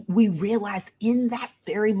 because we realize in that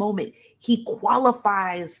very moment, he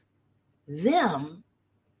qualifies them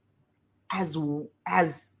as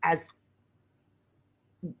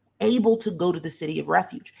able to go to the city of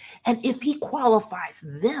refuge. And if he qualifies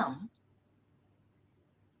them,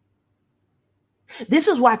 this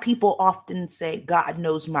is why people often say God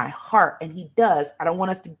knows my heart, and he does. I don't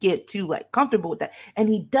want us to get too comfortable with that. And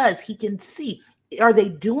he does. He can see, are they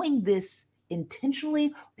doing this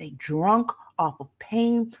intentionally? Are they drunk off of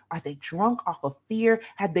pain? Are they drunk off of fear?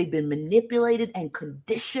 Have they been manipulated and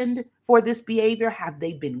conditioned for this behavior? Have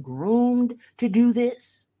they been groomed to do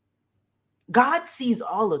this? God sees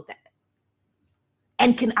all of that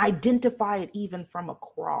and can identify it even from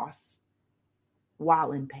across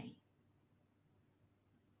while in pain.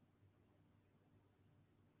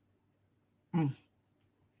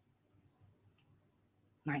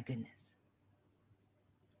 My goodness.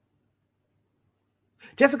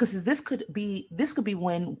 Jessica says this could be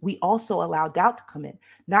when we also allow doubt to come in,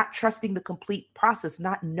 not trusting the complete process,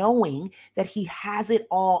 not knowing that he has it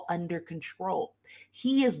all under control.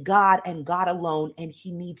 He is God and God alone, and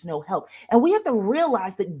he needs no help. And we have to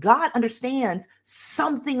realize that God understands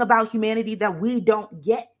something about humanity that we don't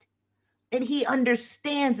get. And he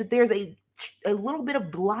understands that there's a little bit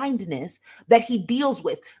of blindness that he deals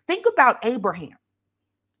with. Think about Abraham.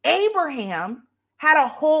 Abraham had a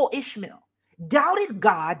whole Ishmael, doubted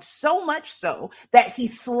God so much so that he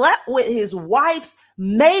slept with his wife's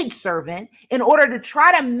maidservant in order to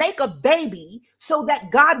try to make a baby so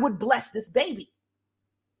that God would bless this baby.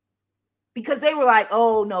 Because they were like,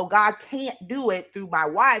 oh no, God can't do it through my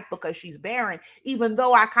wife because she's barren, even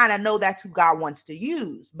though I kind of know that's who God wants to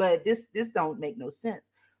use. But this don't make no sense.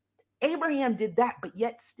 Abraham did that, but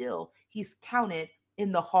yet still he's counted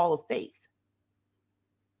in the hall of faith.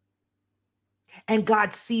 And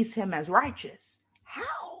God sees him as righteous.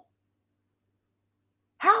 How?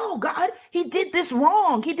 How, God? He did this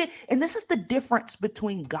wrong. He did. And this is the difference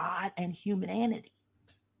between God and humanity.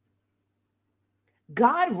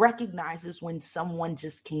 God recognizes when someone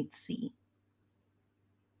just can't see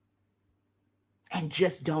and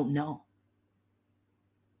just don't know.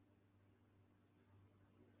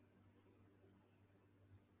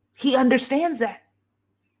 He understands that.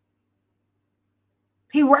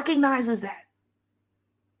 He recognizes that.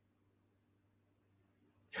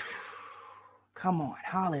 Come on.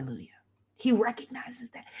 Hallelujah. He recognizes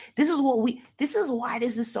that. This is why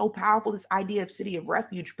this is so powerful, this idea of city of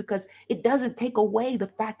refuge, because it doesn't take away the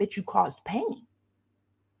fact that you caused pain.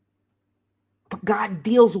 But God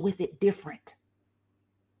deals with it different.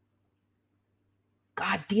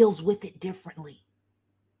 God deals with it differently.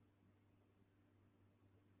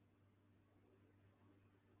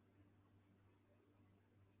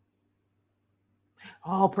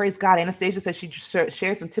 Oh, praise God. Anastasia says she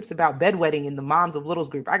shared some tips about bedwetting in the Moms of Littles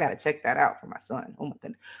group. I got to check that out for my son. Oh my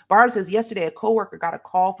goodness. Barb says yesterday a coworker got a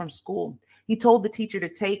call from school. He told the teacher to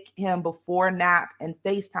take him before nap and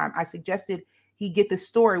FaceTime. I suggested he get the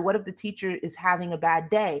story. What if the teacher is having a bad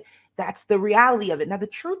day? That's the reality of it. Now, the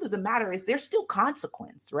truth of the matter is there's still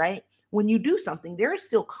consequence, right? When you do something, there is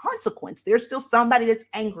still consequence. There's still somebody that's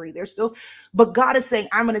angry. But God is saying,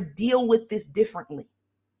 I'm going to deal with this differently.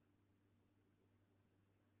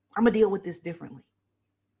 I'm going to deal with this differently.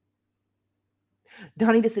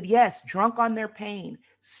 Donita said, yes, drunk on their pain,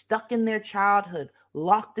 stuck in their childhood,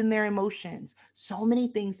 locked in their emotions. So many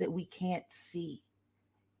things that we can't see.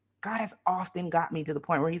 God has often got me to the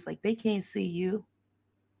point where he's like, they can't see you.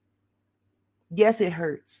 Yes, it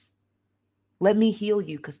hurts. Let me heal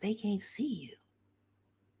you because they can't see you.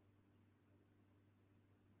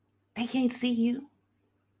 They can't see you.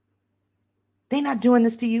 They're not doing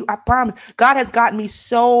this to you. I promise. God has gotten me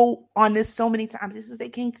so on this so many times. He says they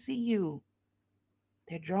can't see you.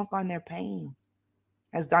 They're drunk on their pain.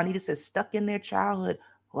 As Donita says, stuck in their childhood,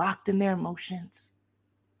 locked in their emotions.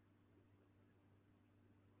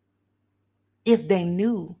 If they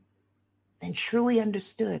knew and truly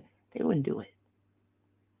understood, they wouldn't do it.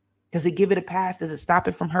 Does it give it a pass? Does it stop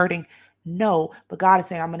it from hurting? No, but God is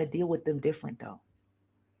saying, I'm going to deal with them different though.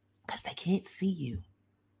 Because they can't see you.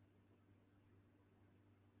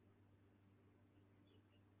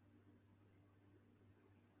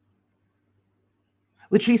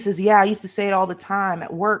 Latrice says, yeah, I used to say it all the time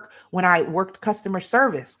at work when I worked customer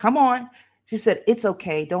service. Come on. She said, it's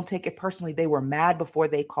okay. Don't take it personally. They were mad before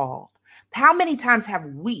they called. How many times have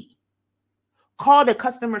we called a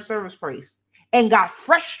customer service place and got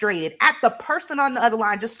frustrated at the person on the other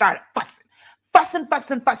line, just started fussing.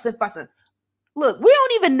 Look, we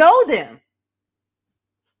don't even know them.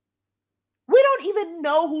 We don't even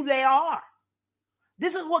know who they are.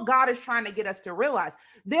 This is what God is trying to get us to realize.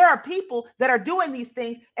 There are people that are doing these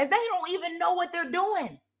things and they don't even know what they're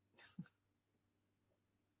doing.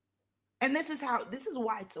 And this is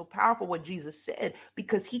why it's so powerful what Jesus said,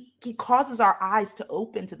 because he causes our eyes to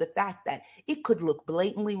open to the fact that it could look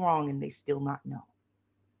blatantly wrong and they still not know.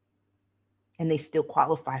 And they still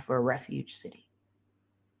qualify for a refuge city.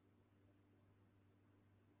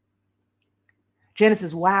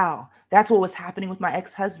 Genesis, wow, that's what was happening with my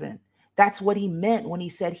ex-husband. That's what he meant when he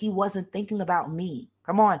said he wasn't thinking about me.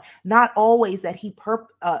 Come on. Not always that he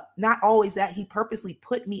purposely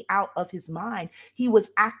put me out of his mind. He was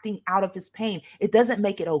acting out of his pain. It doesn't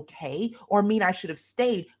make it okay or mean I should have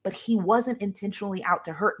stayed, but he wasn't intentionally out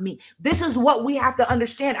to hurt me. This is what we have to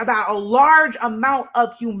understand about a large amount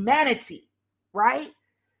of humanity, right?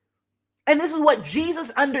 And this is what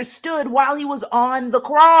Jesus understood while he was on the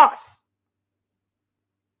cross.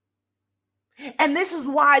 And this is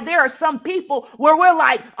why there are some people where we're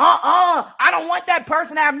like, I don't want that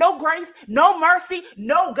person to have no grace, no mercy,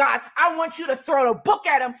 no God. I want you to throw the book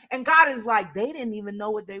at them. And God is like, they didn't even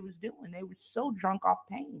know what they was doing. They were so drunk off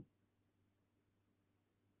pain.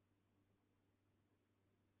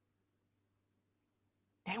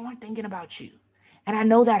 They weren't thinking about you. And I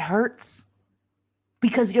know that hurts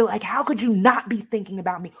because you're like, how could you not be thinking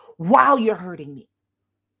about me while you're hurting me?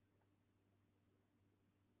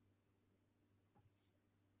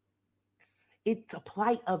 It's a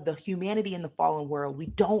plight of the humanity in the fallen world. We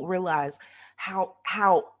don't realize how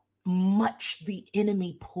much the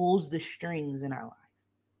enemy pulls the strings in our life.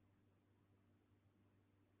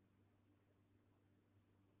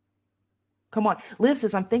 Come on. Liv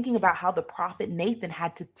says, I'm thinking about how the prophet Nathan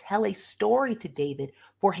had to tell a story to David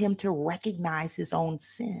for him to recognize his own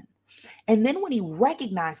sin. And then when he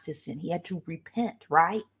recognized his sin, he had to repent,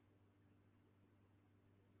 right?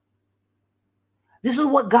 This is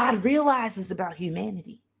what God realizes about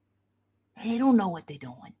humanity. They don't know what they're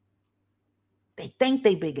doing. They think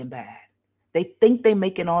they big and bad. They think they're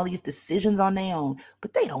making all these decisions on their own,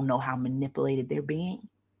 but they don't know how manipulated they're being.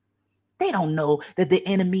 They don't know that the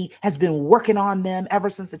enemy has been working on them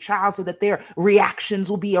ever since a child so that their reactions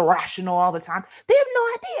will be irrational all the time. They have no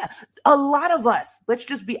idea. A lot of us, let's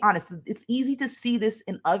just be honest, it's easy to see this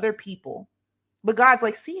in other people, but God's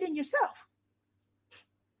like, see it in yourself.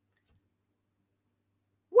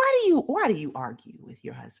 Why do you argue with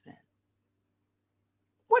your husband?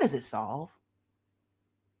 What does it solve?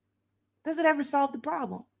 Does it ever solve the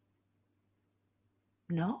problem?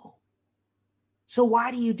 No. So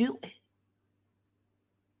why do you do it?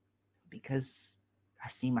 Because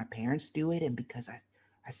I've seen my parents do it, and because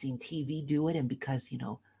I've seen TV do it, and because,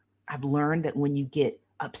 I've learned that when you get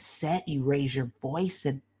upset, you raise your voice,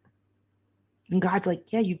 and God's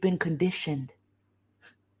like, yeah, you've been conditioned.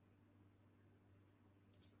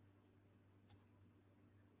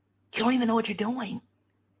 You don't even know what you're doing.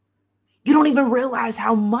 You don't even realize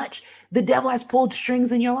how much the devil has pulled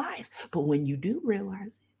strings in your life. But when you do realize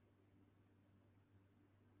it,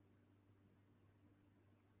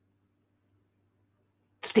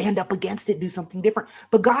 stand up against it, do something different.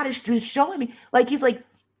 But God is just showing me, like, he's like,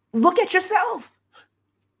 look at yourself.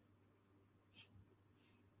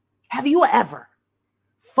 Have you ever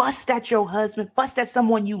fussed at your husband, fussed at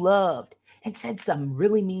someone you loved, and said some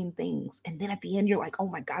really mean things? And then at the end, you're like, oh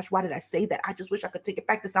my gosh, why did I say that? I just wish I could take it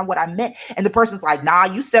back. That's not what I meant. And the person's like, nah,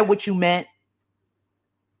 you said what you meant.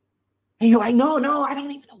 And you're like, no, I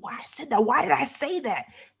don't even know why I said that. Why did I say that?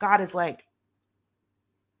 God is like,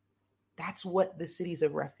 that's what the cities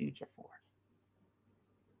of refuge are for.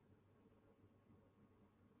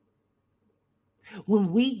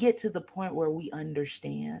 When we get to the point where we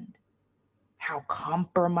understand how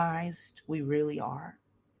compromised we really are,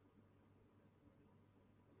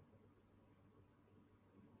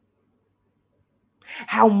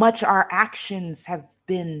 how much our actions have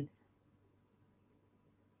been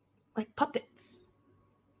like puppets.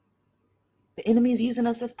 The enemy is using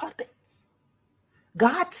us as puppets.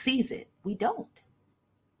 God sees it. We don't.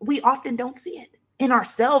 We often don't see it in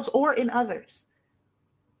ourselves or in others.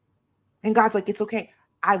 And God's like, it's okay.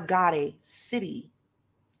 I've got a city.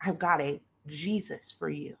 I've got a Jesus for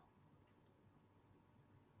you.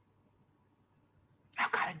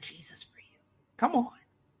 I've got a Jesus for you. Come on.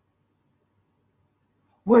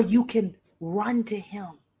 Where you can run to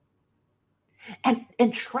him.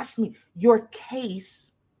 And trust me, your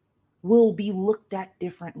case will be looked at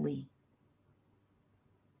differently.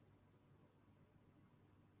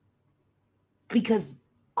 Because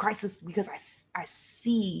I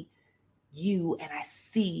see you and I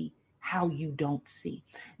see how you don't see.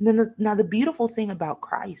 Now the beautiful thing about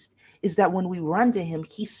Christ is that when we run to him,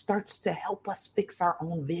 he starts to help us fix our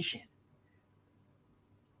own vision.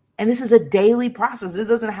 And this is a daily process. This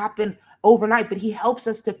doesn't happen overnight, but he helps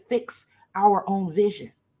us to fix our own vision.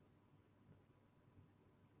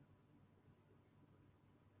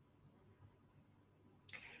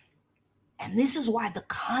 And this is why the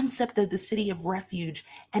concept of the city of refuge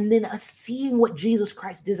and then us seeing what Jesus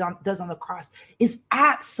Christ does on the cross is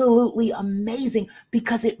absolutely amazing,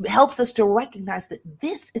 because it helps us to recognize that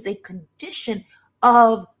this is a condition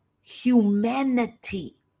of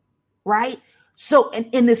humanity, right? So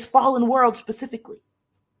in this fallen world specifically.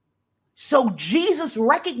 So Jesus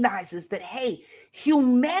recognizes that, hey,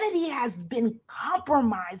 humanity has been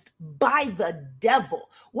compromised by the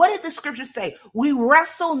devil. What did the scripture say? We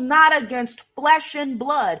wrestle not against flesh and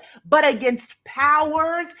blood, but against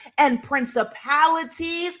powers and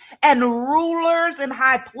principalities and rulers in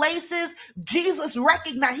high places. Jesus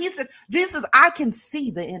recognized, Jesus, I can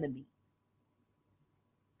see the enemy.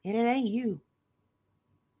 And it ain't you.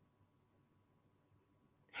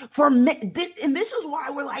 For me, and this is why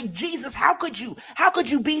we're like, Jesus, how could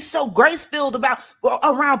you be so grace-filled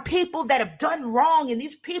around people that have done wrong, and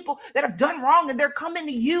these people that have done wrong, and they're coming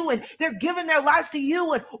to you and they're giving their lives to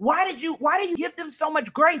you, and why do you give them so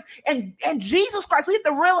much grace? And Jesus Christ, we have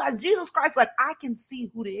to realize Jesus Christ, like, I can see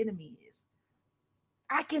who the enemy is.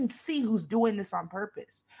 I can see who's doing this on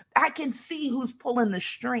purpose. I can see who's pulling the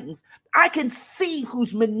strings. I can see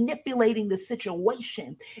who's manipulating the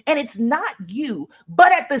situation. And it's not you.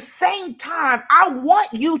 But at the same time, I want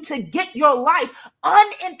you to get your life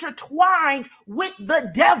unintertwined with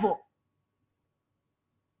the devil.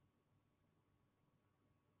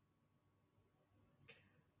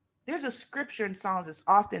 There's a scripture in Psalms that's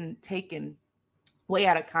often taken way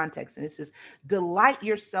out of context, and it says, delight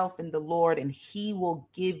yourself in the Lord and he will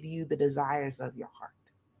give you the desires of your heart.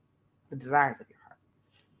 The desires of your heart.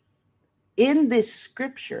 In this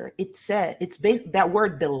scripture, it said, that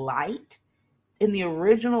word delight in the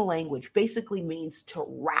original language basically means to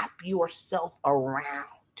wrap yourself around,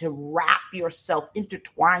 to wrap yourself,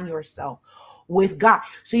 intertwine yourself with God.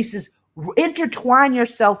 So he says, intertwine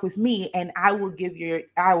yourself with me and I will give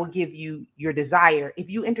you your desire. If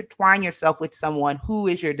you intertwine yourself with someone, who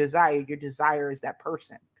is your desire? Your desire is that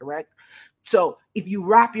person, correct? So if you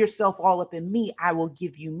wrap yourself all up in me, I will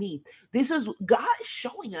give you me. This is God is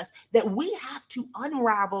showing us that we have to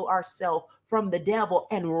unravel ourselves from the devil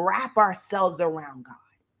and wrap ourselves around God.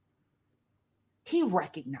 He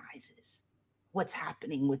recognizes what's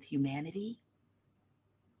happening with humanity.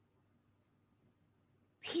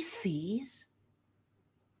 He sees.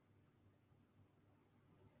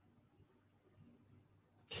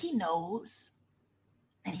 He knows.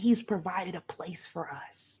 And he's provided a place for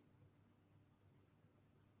us.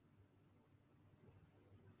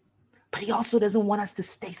 But he also doesn't want us to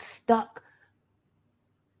stay stuck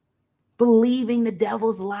believing the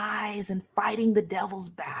devil's lies and fighting the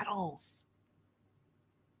devil's battles.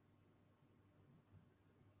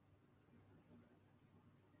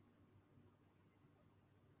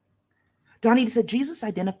 Donnie said Jesus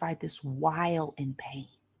identified this while in pain.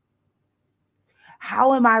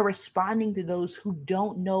 How am I responding to those who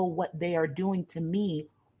don't know what they are doing to me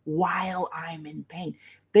while I'm in pain?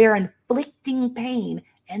 They're inflicting pain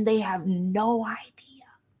and they have no idea.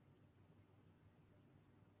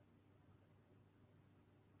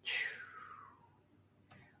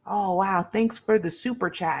 Oh, wow. Thanks for the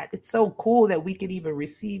super chat. It's so cool that we could even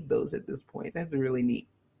receive those at this point. That's really neat.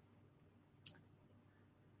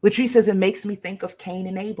 Latrice says, it makes me think of Cain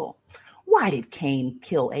and Abel. Why did Cain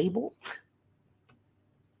kill Abel?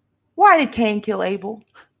 Why did Cain kill Abel?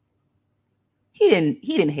 He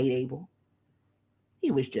didn't hate Abel. He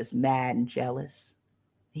was just mad and jealous.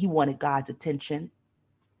 He wanted God's attention.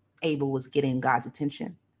 Abel was getting God's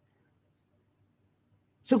attention.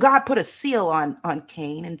 So God put a seal on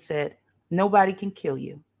Cain and said, nobody can kill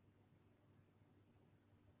you.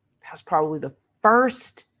 That was probably the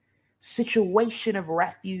first situation of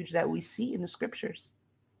refuge that we see in the scriptures.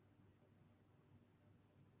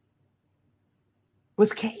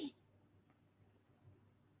 Was Cain.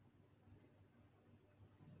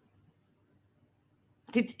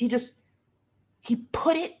 He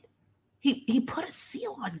put a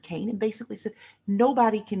seal on Cain and basically said,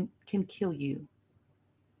 nobody can kill you.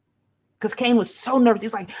 Because Cain was so nervous. He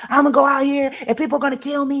was like, I'm going to go out here and people are going to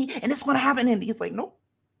kill me and it's going to happen. And he's like, nope.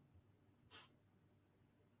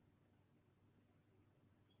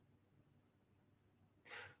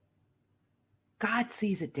 God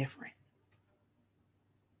sees it different.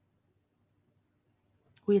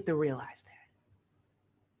 We have to realize that.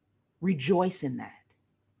 Rejoice in that.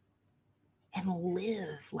 And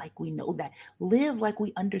live like we know that. Live like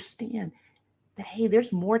we understand that, hey,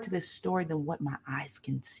 there's more to this story than what my eyes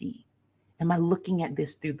can see. Am I looking at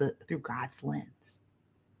this through God's lens?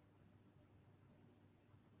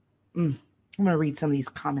 I'm going to read some of these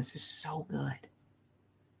comments. They're so good.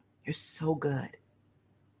 They're so good.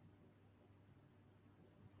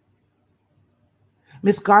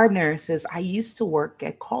 Miss Gardner says, I used to work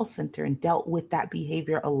at call center and dealt with that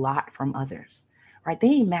behavior a lot from others. Right? They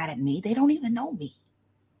ain't mad at me. They don't even know me.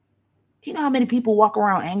 Do you know how many people walk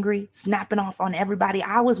around angry, snapping off on everybody?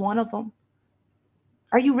 I was one of them.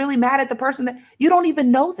 Are you really mad at the person that you don't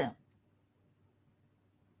even know them?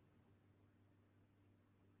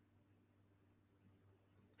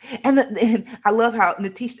 And I love how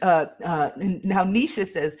Nisha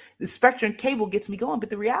says the Spectrum cable gets me going, but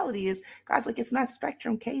the reality is, God's like, it's not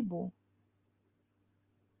Spectrum cable.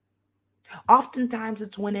 Oftentimes,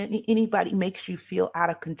 it's when anybody makes you feel out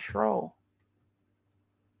of control.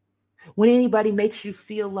 When anybody makes you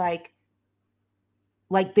feel like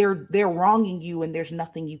they're wronging you and there's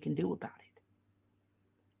nothing you can do about it.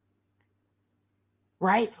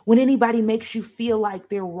 Right? When anybody makes you feel like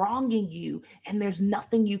they're wronging you and there's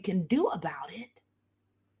nothing you can do about it,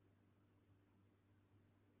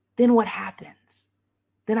 then what happens?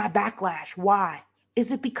 Then I backlash. Why?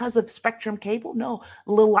 Is it because of Spectrum cable? No.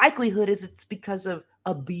 The likelihood is it's because of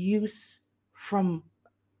abuse from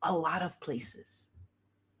a lot of places.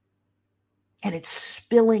 And it's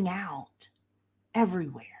spilling out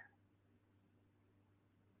everywhere.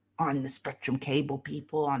 On the Spectrum cable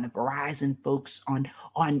people, on the Verizon folks,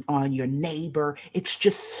 on your neighbor. It's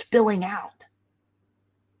just spilling out.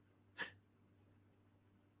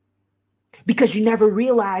 Because you never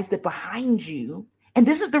realize that behind you, and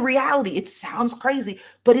this is the reality. It sounds crazy,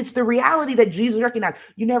 but it's the reality that Jesus recognized.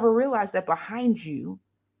 You never realize that behind you,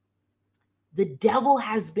 the devil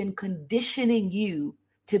has been conditioning you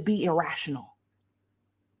to be irrational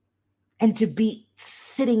and to be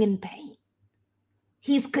sitting in pain.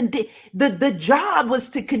 The job was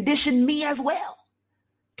to condition me as well,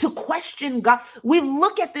 to question God. We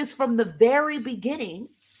look at this from the very beginning,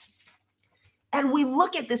 and we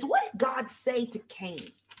look at this. What did God say to Cain?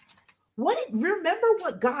 Remember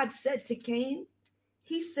what God said to Cain?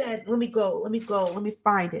 He said, let me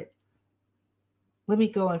find it. Let me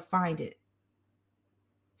go and find it.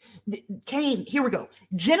 Cain, here we go.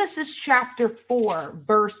 Genesis chapter 4,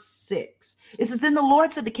 verse 6. It says, then the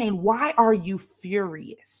Lord said to Cain, why are you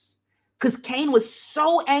furious? Because Cain was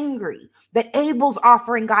so angry that Abel's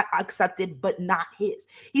offering got accepted, but not his.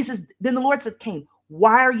 He says, then the Lord said, Cain,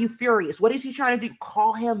 why are you furious? What is he trying to do?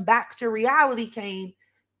 Call him back to reality, Cain.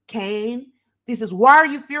 Cain, he says, why are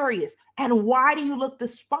you furious? And why do you look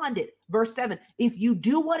despondent? Verse 7, if you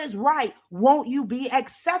do what is right, won't you be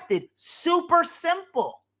accepted? Super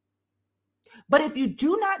simple. But if you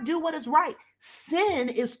do not do what is right, sin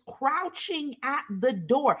is crouching at the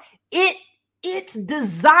door. It Its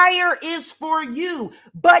desire is for you,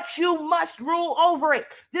 but you must rule over it.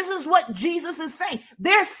 This is what Jesus is saying.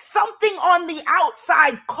 There's something on the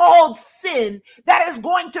outside called sin that is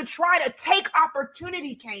going to try to take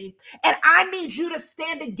opportunity, Cain, and I need you to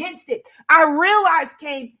stand against it. I realize,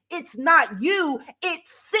 Cain, it's not you,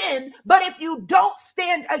 it's sin, but if you don't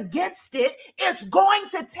stand against it, it's going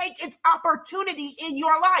to take its opportunity in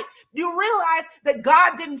your life. You realize that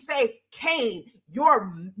God didn't say, Cain,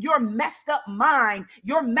 your messed up mind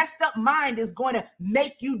is going to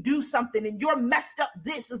make you do something, and your messed up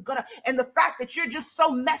this is going to, and the fact that you're just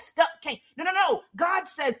so messed up, Cain. No. God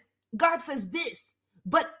says this,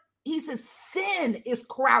 but he says sin is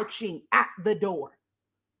crouching at the door.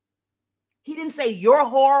 He didn't say you're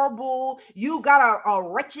horrible, you got a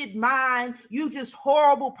wretched mind, you just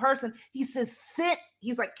horrible person. He says sin.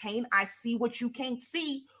 He's like, Cain, I see what you can't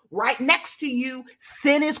see. Right next to you,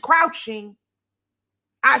 sin is crouching.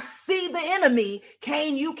 I see the enemy.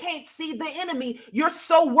 Cain, you can't see the enemy. You're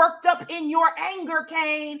so worked up in your anger,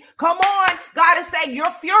 Cain. Come on. God is saying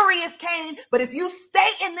you're furious, Cain. But if you stay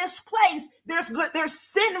in this place, there's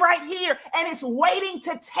sin right here, and it's waiting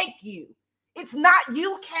to take you. It's not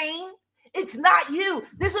you, Cain. It's not you.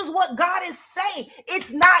 This is what God is saying.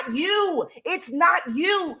 It's not you. It's not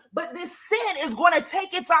you. But this sin is going to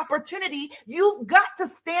take its opportunity. You've got to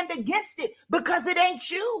stand against it because it ain't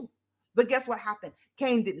you. But guess what happened?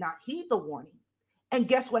 Cain did not heed the warning. And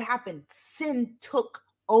guess what happened? Sin took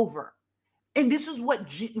over. And this is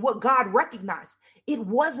what God recognized. It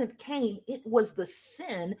wasn't Cain. It was the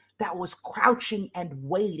sin that was crouching and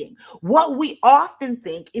waiting. What we often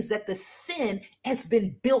think is that the sin has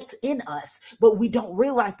been built in us, but we don't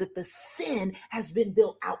realize that the sin has been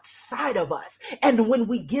built outside of us. And when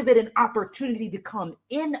we give it an opportunity to come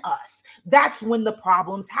in us, that's when the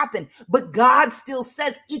problems happen. But God still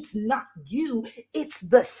says, it's not you, it's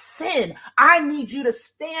the sin. I need you to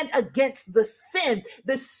stand against the sin.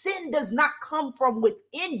 The sin does not come from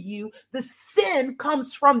within you. The sin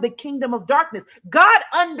comes from the kingdom of darkness. God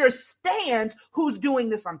understands who's doing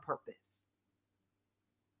this on purpose.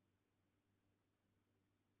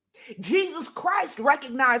 Jesus Christ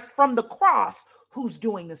recognized from the cross who's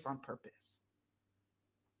doing this on purpose.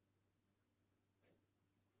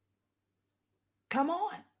 Come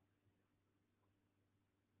on.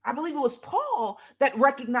 I believe it was Paul that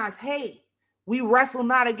recognized, hey, we wrestle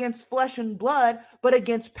not against flesh and blood, but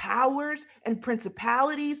against powers and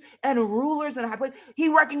principalities and rulers and high places. He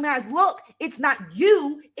recognized, look, it's not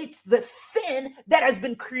you, it's the sin that has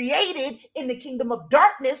been created in the kingdom of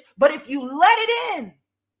darkness. But if you let it in,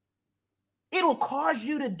 it'll cause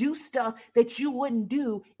you to do stuff that you wouldn't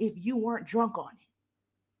do if you weren't drunk on it.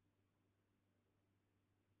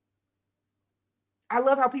 I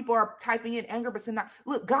love how people are typing in anger, but saying, not.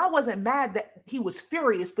 Look, God wasn't mad that he was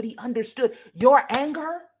furious, but he understood your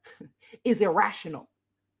anger is irrational.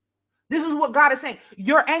 This is what God is saying.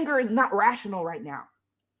 Your anger is not rational right now.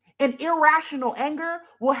 An irrational anger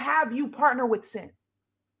will have you partner with sin.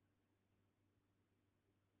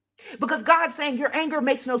 Because God's saying your anger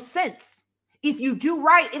makes no sense. If you do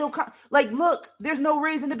right, it'll come. Like, look, there's no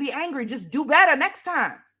reason to be angry. Just do better next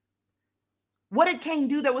time. What did Cain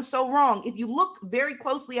do that was so wrong? If you look very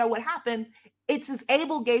closely at what happened, it says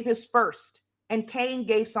Abel gave his first and Cain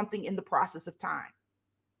gave something in the process of time.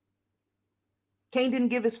 Cain didn't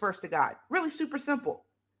give his first to God. Really super simple.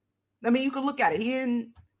 I mean, you could look at it.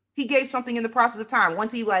 He gave something in the process of time.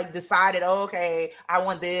 Once he decided, oh, okay, I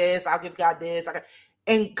want this, I'll give God this.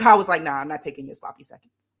 And God was like, nah, I'm not taking your sloppy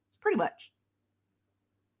seconds. Pretty much.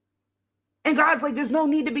 And God's like, there's no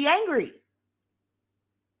need to be angry.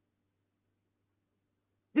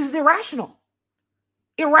 This is irrational.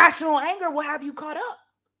 Irrational anger will have you caught up.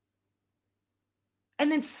 And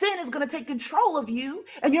then sin is going to take control of you,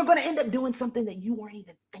 and you're going to end up doing something that you weren't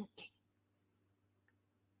even thinking.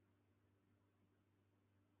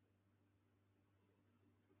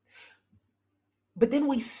 But then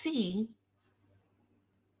we see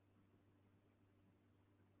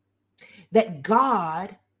that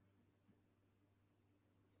God,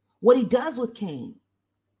 what he does with Cain,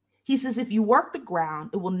 he says, if you work the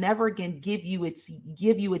ground, it will never again give you its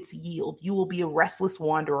yield. You will be a restless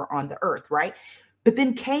wanderer on the earth, right? But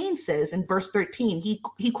then Cain says in verse 13,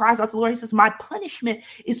 he cries out to the Lord. He says, my punishment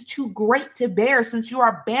is too great to bear, since you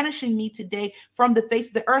are banishing me today from the face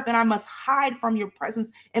of the earth, and I must hide from your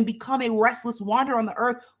presence and become a restless wanderer on the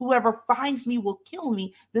earth. Whoever finds me will kill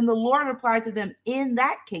me. Then the Lord replied to them, in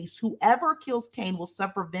that case, whoever kills Cain will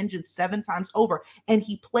suffer vengeance 7 times over. And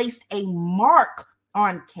he placed a mark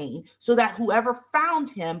on Cain so that whoever found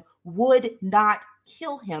him would not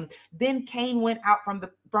kill him. Then Cain went out from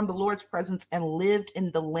the Lord's presence and lived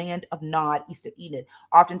in the land of Nod, east of Eden.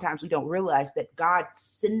 Oftentimes we don't realize that God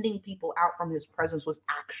sending people out from his presence was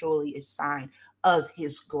actually a sign of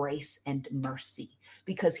his grace and mercy,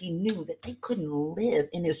 because he knew that they couldn't live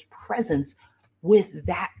in his presence with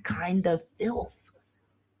that kind of filth.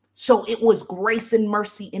 So it was grace and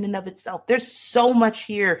mercy in and of itself. There's so much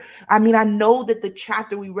here. I mean, I know that the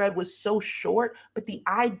chapter we read was so short, but the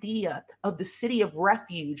idea of the city of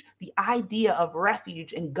refuge, the idea of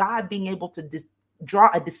refuge and God being able to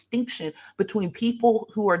draw a distinction between people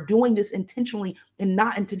who are doing this intentionally and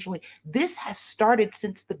not intentionally, this has started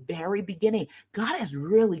since the very beginning. God is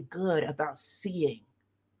really good about seeing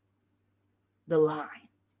the line.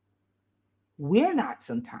 We're not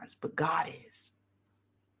sometimes, but God is.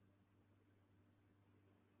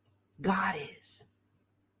 God is.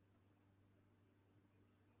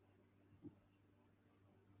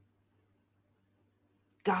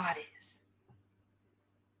 God is.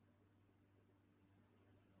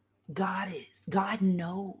 God is. God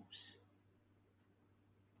knows.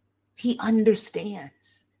 He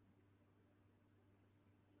understands.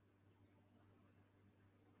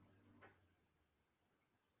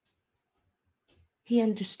 He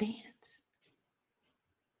understands.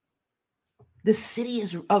 The city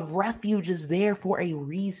of refuge is there for a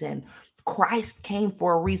reason. Christ came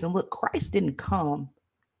for a reason. Look, Christ didn't come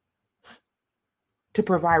to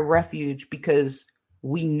provide refuge because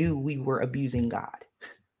we knew we were abusing God.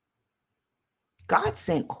 God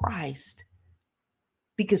sent Christ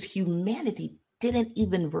because humanity didn't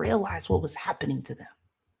even realize what was happening to them.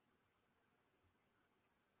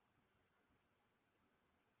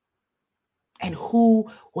 And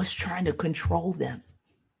who was trying to control them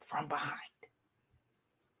from behind.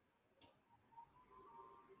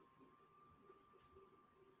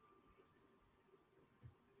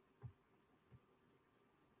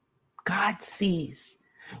 God sees.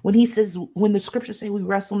 When he says, when the scriptures say we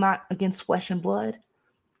wrestle not against flesh and blood,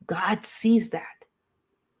 God sees that.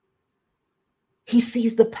 He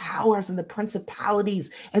sees the powers and the principalities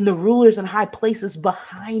and the rulers and high places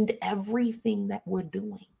behind everything that we're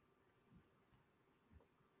doing.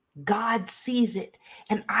 God sees it.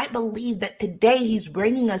 And I believe that today he's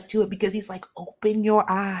bringing us to it because he's like, open your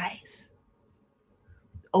eyes.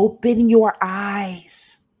 Open your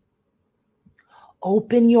eyes.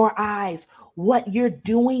 Open your eyes. What you're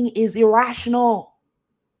doing is irrational.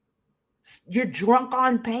 You're drunk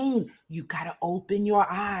on pain. You got to open your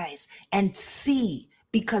eyes and see,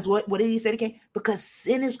 because what did he say again? Because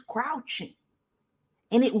sin is crouching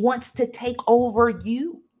and it wants to take over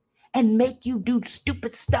you and make you do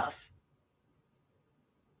stupid stuff.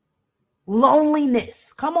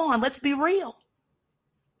 Loneliness. Come on, let's be real.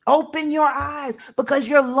 Open your eyes because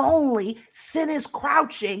you're lonely. Sin is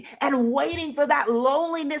crouching and waiting for that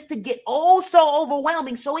loneliness to get oh so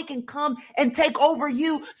overwhelming so it can come and take over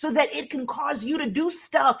you, so that it can cause you to do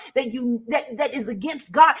stuff that is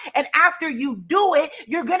against God. And after you do it,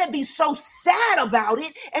 you're going to be so sad about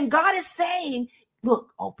it. And God is saying,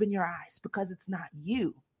 look, open your eyes because it's not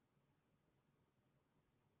you.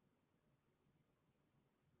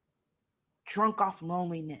 Drunk off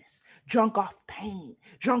loneliness, drunk off pain,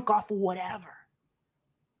 drunk off whatever.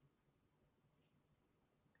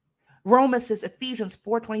 Romans says, Ephesians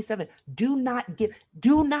 4:27, do not give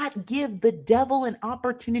the devil an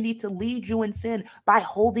opportunity to lead you in sin by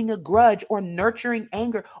holding a grudge or nurturing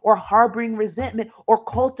anger or harboring resentment or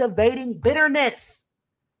cultivating bitterness.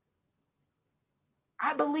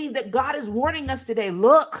 I believe that God is warning us today.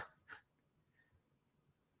 Look,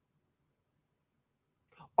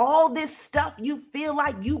 all this stuff you feel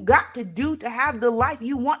like you got to do to have the life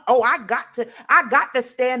you want. Oh, I got to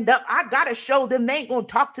stand up. I got to show them they ain't going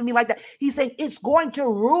to talk to me like that. He's saying it's going to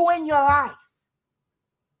ruin your life.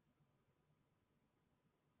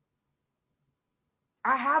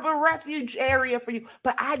 I have a refuge area for you,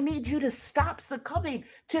 but I need you to stop succumbing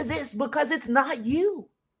to this because it's not you.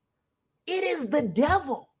 It is the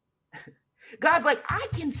devil. God's like, I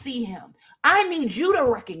can see him. I need you to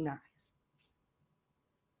recognize.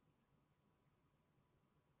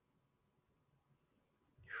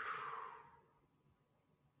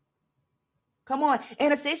 Come on.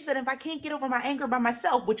 Anastasia said, if I can't get over my anger by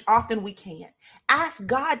myself, which often we can't, ask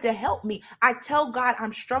God to help me. I tell God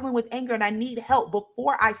I'm struggling with anger and I need help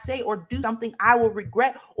before I say or do something I will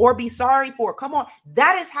regret or be sorry for. Come on.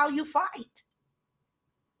 That is how you fight.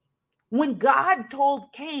 When God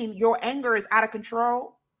told Cain, your anger is out of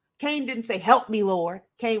control, Cain didn't say, help me, Lord.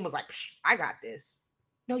 Cain was like, I got this.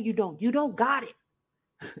 No, you don't. You don't got it.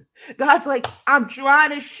 God's like, I'm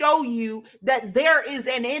trying to show you that there is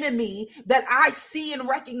an enemy that I see and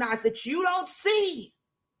recognize that you don't see.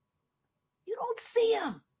 You don't see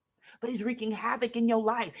him, but he's wreaking havoc in your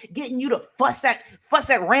life, getting you to fuss at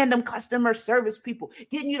random customer service people,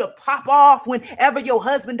 getting you to pop off whenever your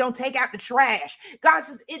husband don't take out the trash. God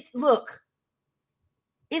says, look,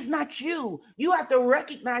 it's not you. You have to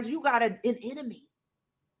recognize you got an enemy.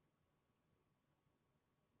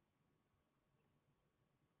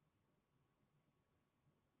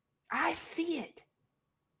 I see it.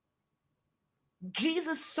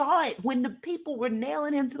 Jesus saw it when the people were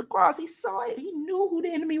nailing him to the cross. He saw it. He knew who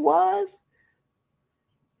the enemy was.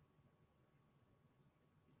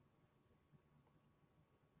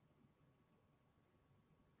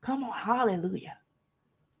 Come on, hallelujah.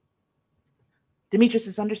 Demetrius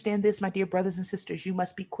says, understand this, my dear brothers and sisters. You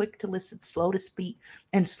must be quick to listen, slow to speak,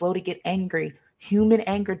 and slow to get angry. Human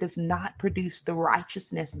anger does not produce the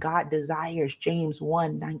righteousness God desires. James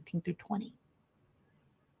 1:19-20.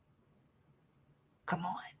 Come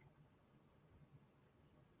on.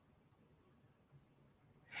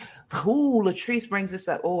 Ooh, Latrice brings this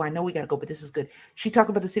up. Oh, I know we got to go, but this is good. She talked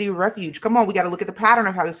about the city of refuge. Come on, we got to look at the pattern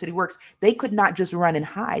of how the city works. They could not just run and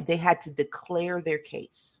hide. They had to declare their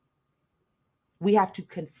case. We have to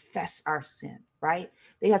confess our sin, right?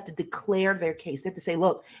 They have to declare their case. They have to say,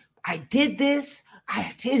 look, I did this.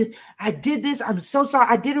 I did this. I'm so sorry.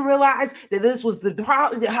 I didn't realize that this was the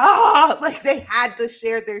problem. Like they had to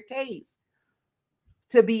share their case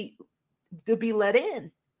to be let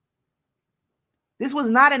in. This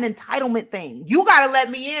was not an entitlement thing. You got to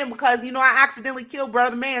let me in because, I accidentally killed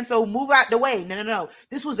brother man. So move out the way. No.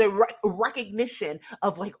 This was a recognition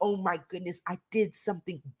of like, oh my goodness, I did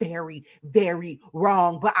something very, very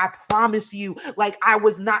wrong. But I promise you, like, I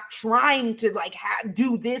was not trying to like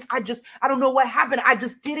do this. I don't know what happened. I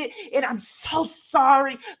just did it. And I'm so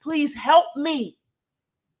sorry. Please help me.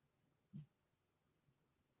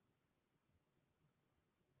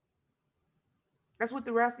 That's what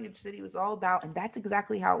the refuge city was all about. And that's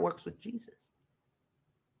exactly how it works with Jesus.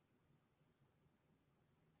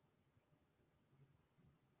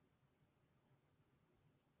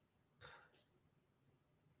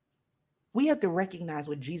 We have to recognize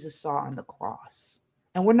what Jesus saw on the cross.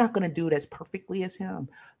 And we're not going to do it as perfectly as him,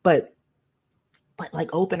 but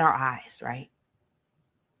like open our eyes, right?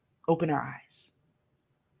 Open our eyes.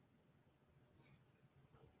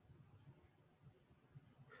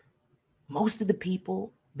 Most of the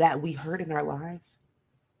people that we hurt in our lives,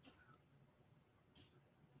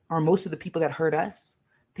 or most of the people that hurt us,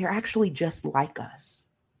 they're actually just like us.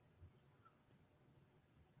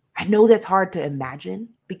 I know that's hard to imagine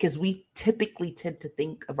because we typically tend to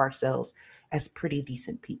think of ourselves as pretty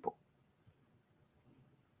decent people.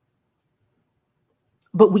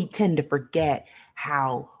 But we tend to forget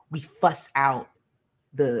how we fuss out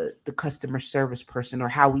the customer service person, or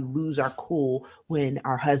how we lose our cool when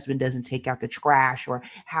our husband doesn't take out the trash, or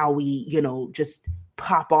how we, just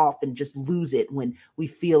pop off and just lose it when we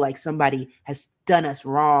feel like somebody has done us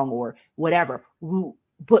wrong or whatever.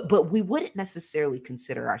 But we wouldn't necessarily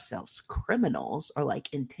consider ourselves criminals or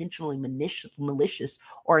like intentionally malicious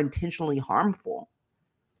or intentionally harmful,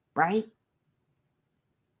 right?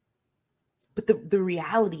 But the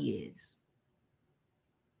reality is,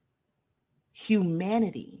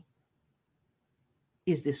 humanity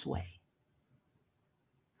is this way.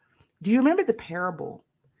 Do you remember the parable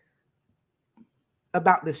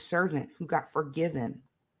about the servant who got forgiven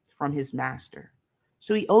from his master?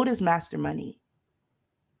 So he owed his master money,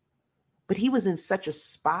 but he was in such a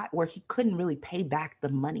spot where he couldn't really pay back the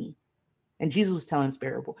money. And Jesus was telling this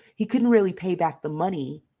parable. He couldn't really pay back the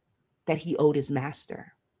money that he owed his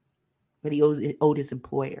master, that he owed his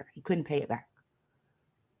employer. He couldn't pay it back.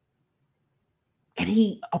 And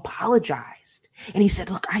he apologized. And he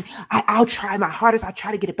said, look, I'll try my hardest. I'll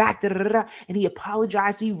try to get it back. And he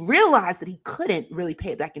apologized. He realized that he couldn't really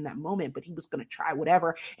pay it back in that moment, but he was going to try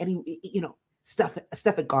whatever. And he, stuff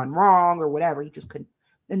had gone wrong or whatever. He just couldn't.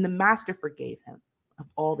 And the master forgave him of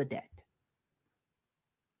all the debt.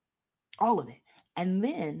 All of it. And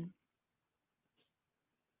then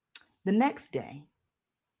the next day,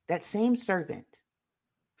 that same servant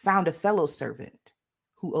found a fellow servant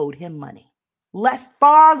who owed him money.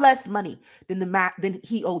 Far less money than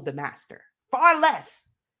he owed the master. Far less.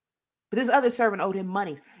 But this other servant owed him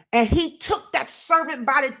money. And he took that servant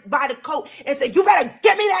by the coat and said, you better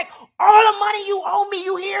get me back all the money you owe me.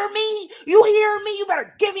 You hear me? You hear me? You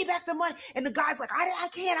better give me back the money. And the guy's like, I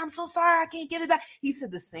can't. I'm so sorry. I can't give it back. He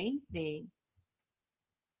said the same thing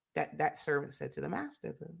that servant said to the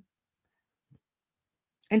master.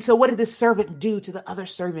 And so what did this servant do to the other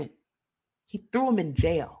servant? He threw him in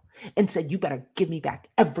jail and said, you better give me back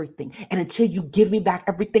everything. And until you give me back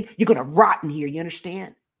everything, you're going to rot in here. You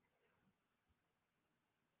understand?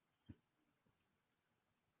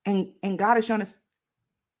 And God has shown us,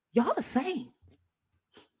 y'all the same.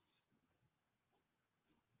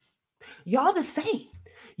 Y'all the same.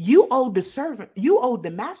 You owed the servant, you owed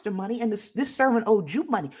the master money, and this servant owed you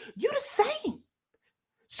money. You the same.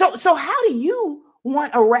 So how do you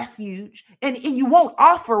want a refuge and you won't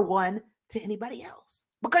offer one to anybody else?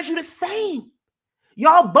 Because you're the same.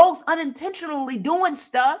 Y'all both unintentionally doing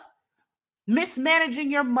stuff,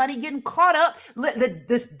 mismanaging your money, getting caught up.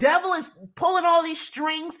 This devil is pulling all these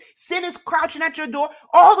strings. Sin is crouching at your door.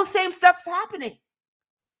 All the same stuff's happening.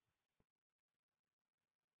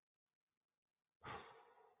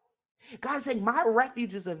 God is saying, my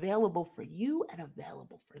refuge is available for you and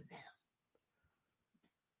available for them.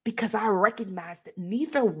 Because I recognize that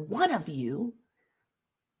neither one of you,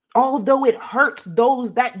 although it hurts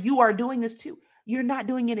those that you are doing this to, you're not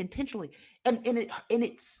doing it intentionally. And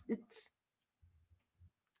it's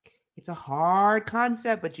a hard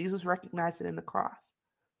concept, but Jesus recognized it in the cross.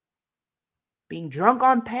 Being drunk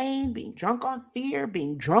on pain, being drunk on fear,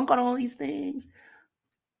 being drunk on all these things,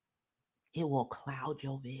 it will cloud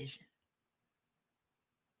your vision.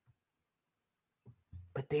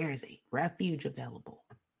 But there is a refuge available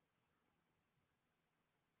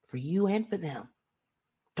for you and for them.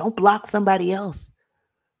 Don't block somebody else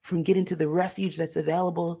from getting to the refuge that's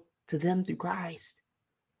available to them through Christ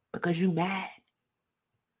because you're mad.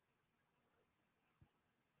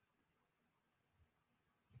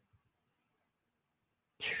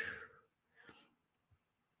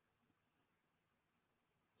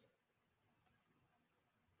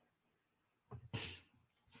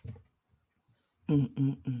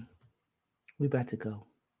 We about to go.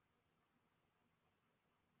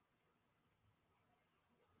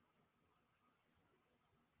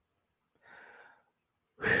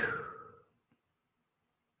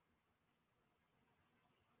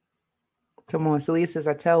 Come on, Celia says,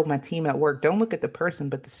 I tell my team at work, don't look at the person,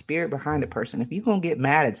 but the spirit behind the person. If you're going to get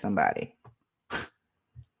mad at somebody,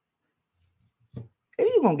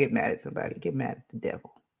 get mad at the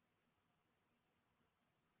devil.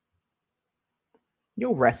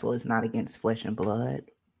 Your wrestle is not against flesh and blood.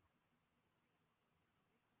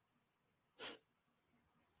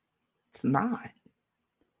 It's not.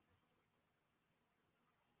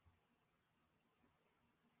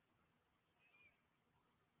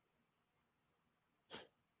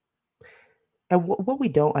 And what we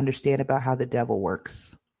don't understand about how the devil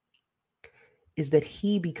works is that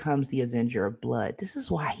he becomes the avenger of blood. This is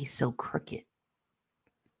why he's so crooked.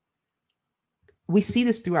 We see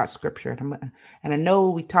this throughout scripture. And I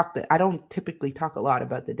know I don't typically talk a lot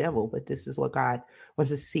about the devil, but this is what God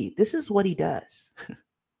wants us to see. This is what he does.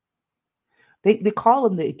 They call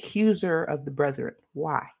him the accuser of the brethren.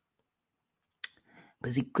 Why?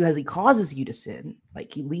 Because he causes you to sin.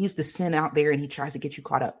 Like he leaves the sin out there and he tries to get you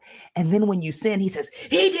caught up. And then when you sin, he says, he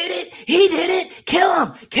did it, kill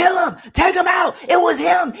him, take him out. It was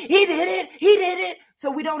him, he did it.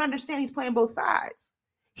 So we don't understand he's playing both sides.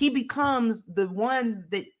 He becomes the one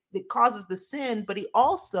that causes the sin, but he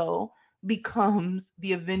also becomes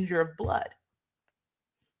the avenger of blood.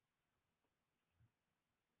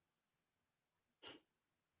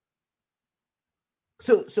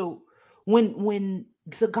 So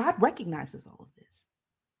God recognizes all of this.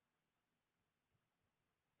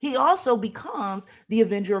 He also becomes the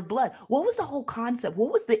avenger of blood. What was the whole concept?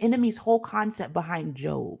 What was the enemy's whole concept behind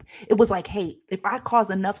Job? It was like, hey, if I cause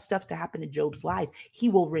enough stuff to happen in Job's life, he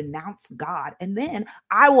will renounce God. And then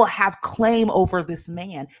I will have claim over this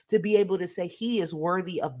man to be able to say he is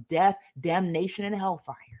worthy of death, damnation, and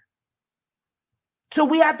hellfire. So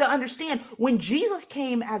we have to understand when Jesus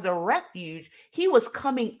came as a refuge, he was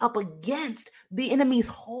coming up against the enemy's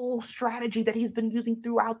whole strategy that he's been using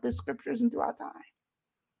throughout the scriptures and throughout time.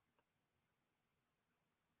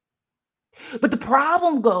 But the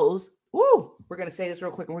problem goes, we're going to say this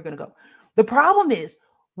real quick and we're going to go. The problem is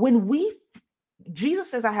when Jesus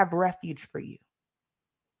says, I have refuge for you.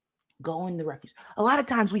 Go in the refuge. A lot of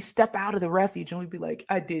times we step out of the refuge and we'd be like,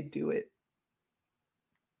 I did do it.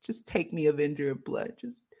 Just take me, avenger of blood.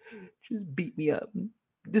 Just beat me up.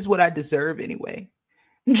 This is what I deserve anyway.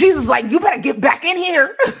 And Jesus is like, you better get back in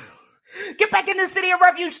here. Get back in the city of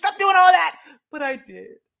refuge. Stop doing all that. But I did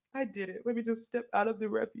it. Let me just step out of the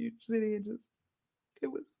refuge city and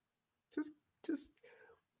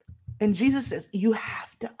and Jesus says, you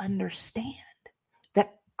have to understand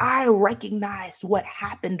that I recognized what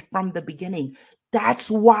happened from the beginning. That's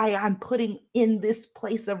why I'm putting in this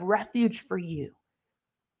place of refuge for you.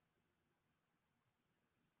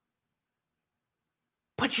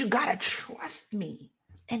 But you got to trust me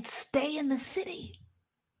and stay in the city.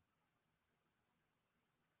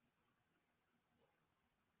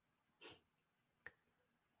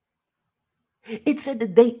 It said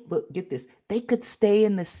that look, get this, they could stay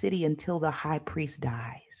in the city until the high priest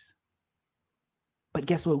dies. But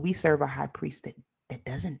guess what? We serve a high priest that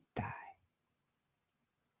doesn't die.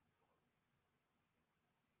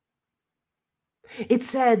 It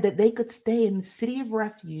said that they could stay in the city of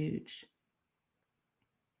refuge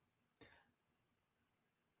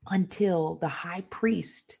until the high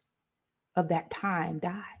priest of that time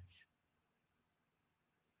dies.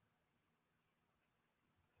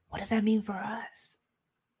 What does that mean for us?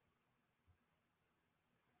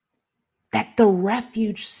 That the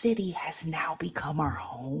refuge city has now become our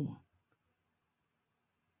home.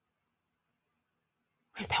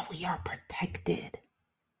 That we are protected.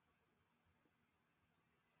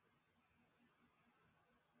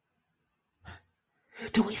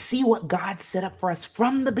 Do we see what God set up for us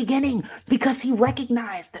from the beginning? Because he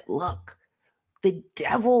recognized that, look, the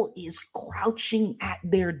devil is crouching at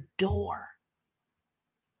their door,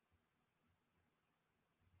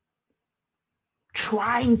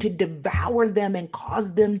 trying to devour them and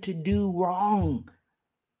cause them to do wrong.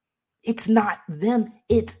 It's not them,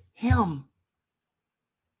 it's him.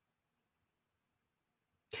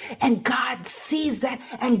 And God sees that,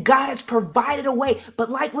 and God has provided a way. But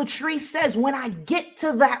like Latrice says, when I get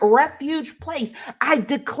to that refuge place, I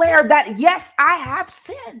declare that, yes, I have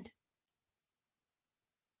sinned.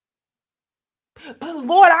 But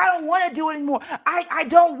Lord, I don't want to do it anymore. I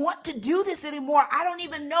don't want to do this anymore. I don't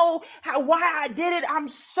even know why I did it. I'm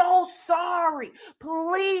so sorry.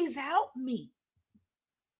 Please help me.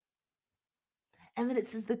 And then it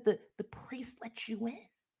says that the priest lets you in.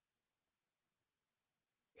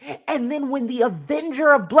 And then when the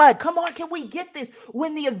avenger of blood, come on, can we get this?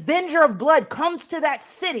 When the avenger of blood comes to that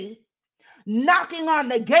city, knocking on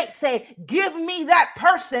the gate, say, give me that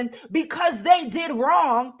person because they did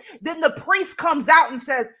wrong, then the priest comes out and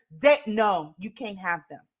says, no, you can't have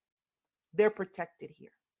them. They're protected here.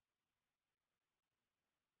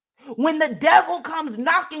 When the devil comes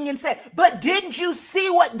knocking and says, but didn't you see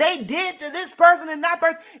what they did to this person and that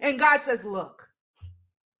person? And God says, look,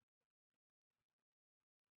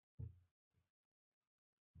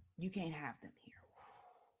 you can't have them here.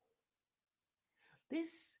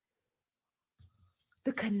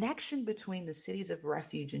 The connection between the cities of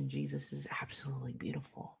refuge and Jesus is absolutely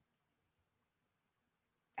beautiful.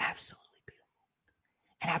 Absolutely beautiful.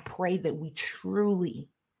 And I pray that we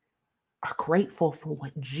truly are grateful for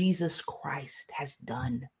what Jesus Christ has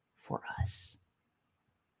done for us.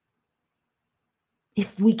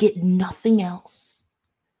 If we get nothing else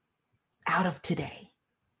out of today,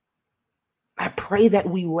 I pray that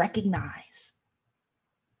we recognize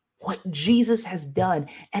what Jesus has done.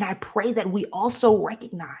 And I pray that we also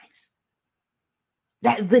recognize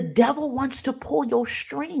that the devil wants to pull your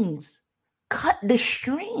strings. Cut the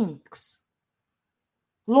strings.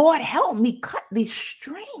 Lord, help me cut these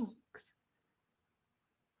strings.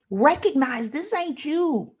 Recognize this ain't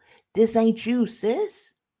you. This ain't you,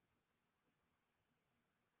 sis.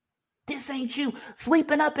 This ain't you.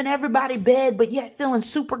 Sleeping up in everybody's bed, but yet feeling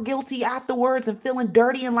super guilty afterwards and feeling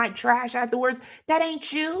dirty and like trash afterwards. That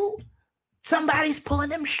ain't you. Somebody's pulling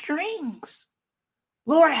them strings.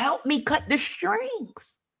 Lord, help me cut the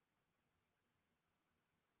strings.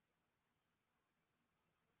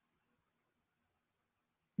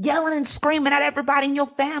 Yelling and screaming at everybody in your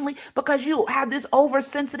family because you have this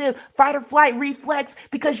oversensitive fight or flight reflex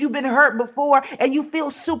because you've been hurt before and you feel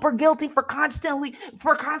super guilty for constantly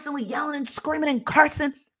yelling and screaming and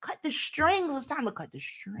cursing. Cut the strings. It's time to cut the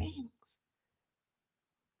strings.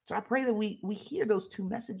 So I pray that we hear those two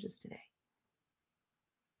messages today.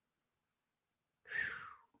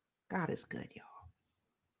 God is good, y'all.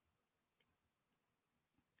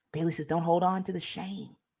 Bailey says, don't hold on to the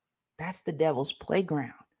shame. That's the devil's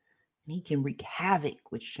playground. And he can wreak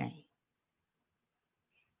havoc with shame.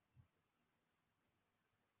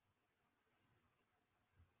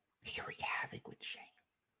 He can wreak havoc with shame.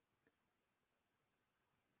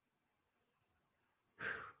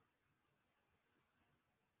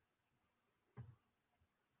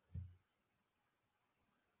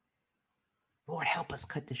 Lord, help us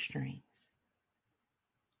cut the strings.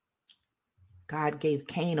 God gave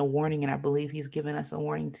Cain a warning, and I believe he's given us a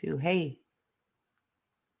warning too. Hey,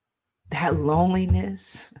 that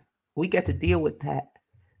loneliness, we got to deal with that.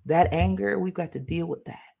 That anger, we've got to deal with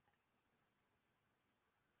that.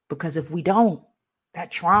 Because if we don't,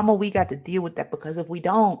 that trauma, we got to deal with that. Because if we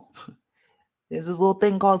don't, there's this little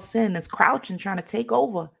thing called sin that's crouching, trying to take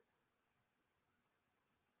over.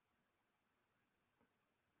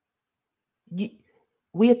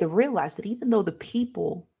 we have to realize that even though the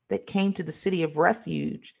people that came to the city of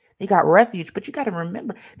refuge, they got refuge, but you got to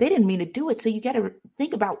remember, they didn't mean to do it. So you got to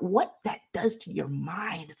think about what that does to your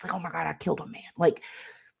mind. It's like, oh my God, I killed a man. Like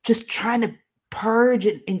just trying to purge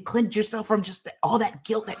and cleanse yourself from just all that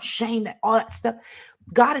guilt, that shame, that all that stuff.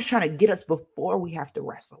 God is trying to get us before we have to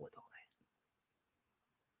wrestle with all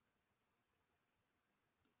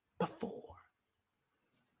that. Before.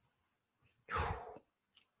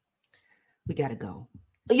 We got to go.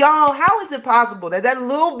 Y'all, how is it possible that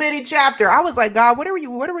little bitty chapter, I was like, God, what are we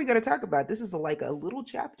going to talk about? This is like a little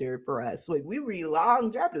chapter for us. Like we read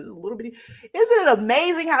long chapters, a little bitty. Isn't it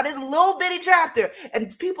amazing how this little bitty chapter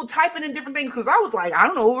and people typing in different things? Because I was like, I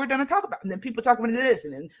don't know what we're going to talk about. And then people talking about this,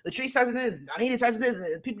 and then the tree's typing this, and Anita types this,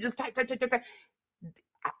 and people just type.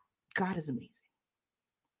 God is amazing.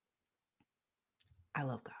 I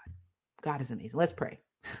love God. God is amazing. Let's pray.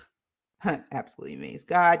 Absolutely amazing.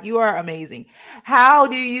 God, you are amazing. How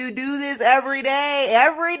do you do this every day?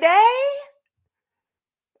 Every day?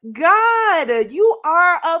 God, you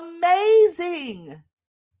are amazing.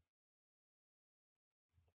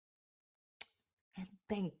 And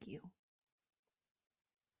thank you.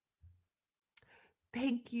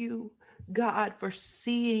 Thank you, God, for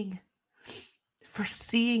seeing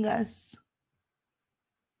us.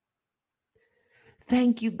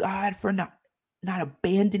 Thank you, God, for not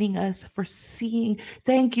abandoning us, for seeing.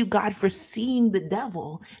 Thank you, God, for seeing the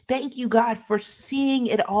devil. Thank you, God, for seeing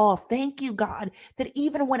it all. Thank you, God, that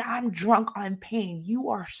even when I'm drunk on pain, you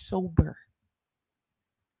are sober.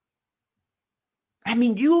 I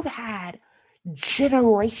mean, you've had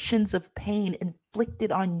generations of pain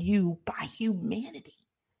inflicted on you by humanity.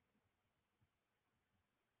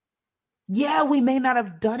 Yeah, we may not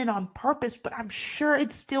have done it on purpose, but I'm sure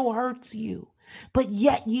it still hurts you. But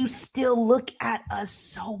yet you still look at us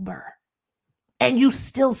sober and you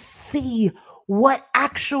still see what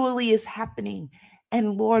actually is happening.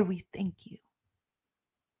 And Lord, we thank you.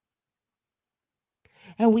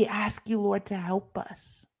 And we ask you, Lord, to help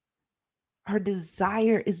us. Our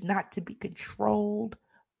desire is not to be controlled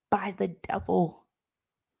by the devil.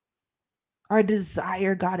 Our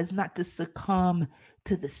desire, God, is not to succumb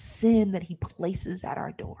to the sin that he places at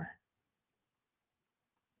our door,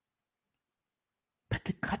 but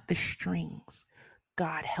to cut the strings.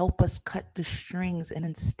 God, help us cut the strings and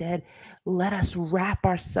instead let us wrap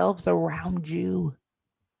ourselves around you.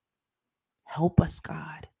 Help us,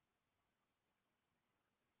 God.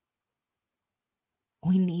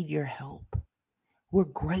 We need your help. We're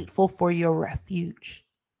grateful for your refuge.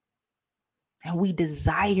 And we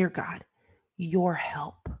desire, God, your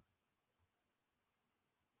help.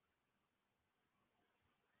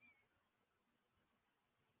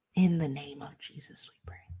 In the name of Jesus, we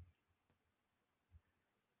pray.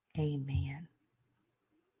 Amen.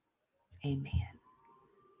 Amen.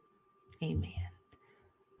 Amen.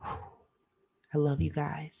 I love you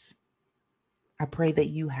guys. I pray that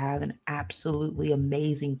you have an absolutely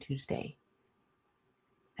amazing Tuesday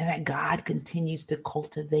and that God continues to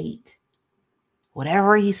cultivate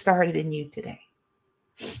whatever he started in you today.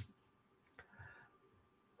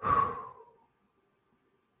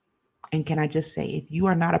 And can I just say, if you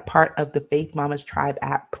are not a part of the Faith Mamas Tribe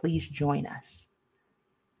app, please join us.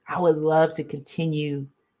 I would love to continue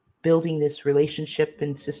building this relationship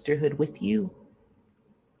and sisterhood with you.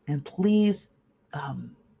 And please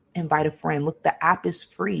invite a friend. Look, the app is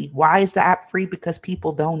free. Why is the app free? Because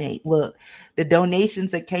people donate. Look, the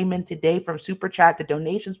donations that came in today from Super Chat, the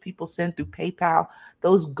donations people send through PayPal,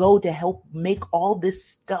 those go to help make all this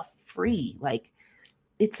stuff free. Like,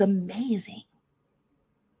 it's amazing.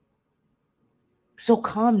 So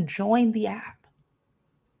come join the app.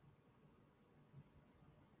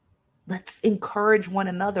 Let's encourage one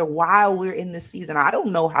another while we're in this season. I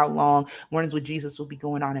don't know how long Mornings with Jesus will be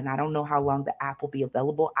going on, and I don't know how long the app will be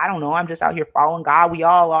available. I don't know. I'm just out here following God. We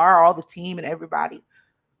all are, all the team and everybody.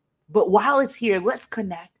 But while it's here, let's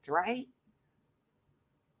connect, right?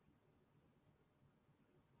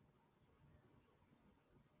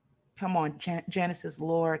 Come on, Janice says,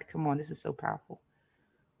 Lord, come on. This is so powerful.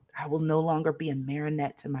 I will no longer be a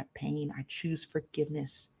marionette to my pain. I choose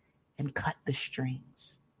forgiveness and cut the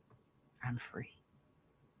strings. I'm free.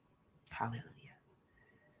 Hallelujah.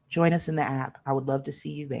 Join us in the app. I would love to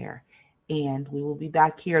see you there. And we will be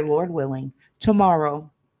back here, Lord willing,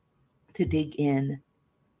 tomorrow to dig into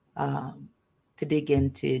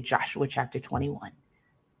Joshua chapter 21.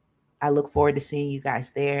 I look forward to seeing you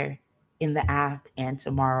guys there in the app and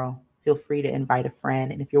tomorrow. Feel free to invite a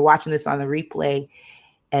friend. And if you're watching this on the replay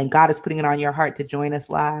and God is putting it on your heart to join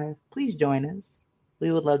us live, please join us.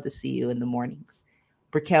 We would love to see you in the mornings.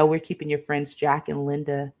 Briquel, we're keeping your friends Jack and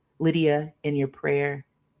Linda Lydia, in your prayer,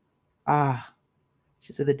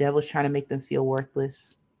 she said the devil's trying to make them feel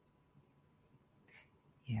worthless.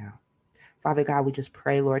 Yeah. Father God, we just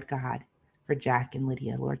pray, Lord God, for Jack and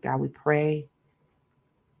Lydia. Lord God, we pray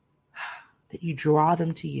that you draw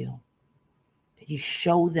them to you, that you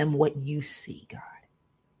show them what you see, God,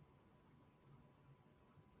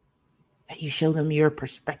 that you show them your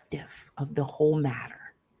perspective of the whole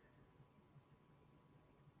matter,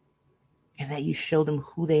 and that you show them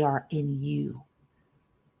who they are in you.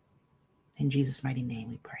 In Jesus' mighty name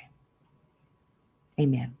we pray.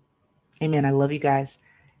 Amen. Amen. I love you guys,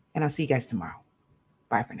 and I'll see you guys tomorrow.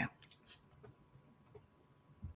 Bye for now.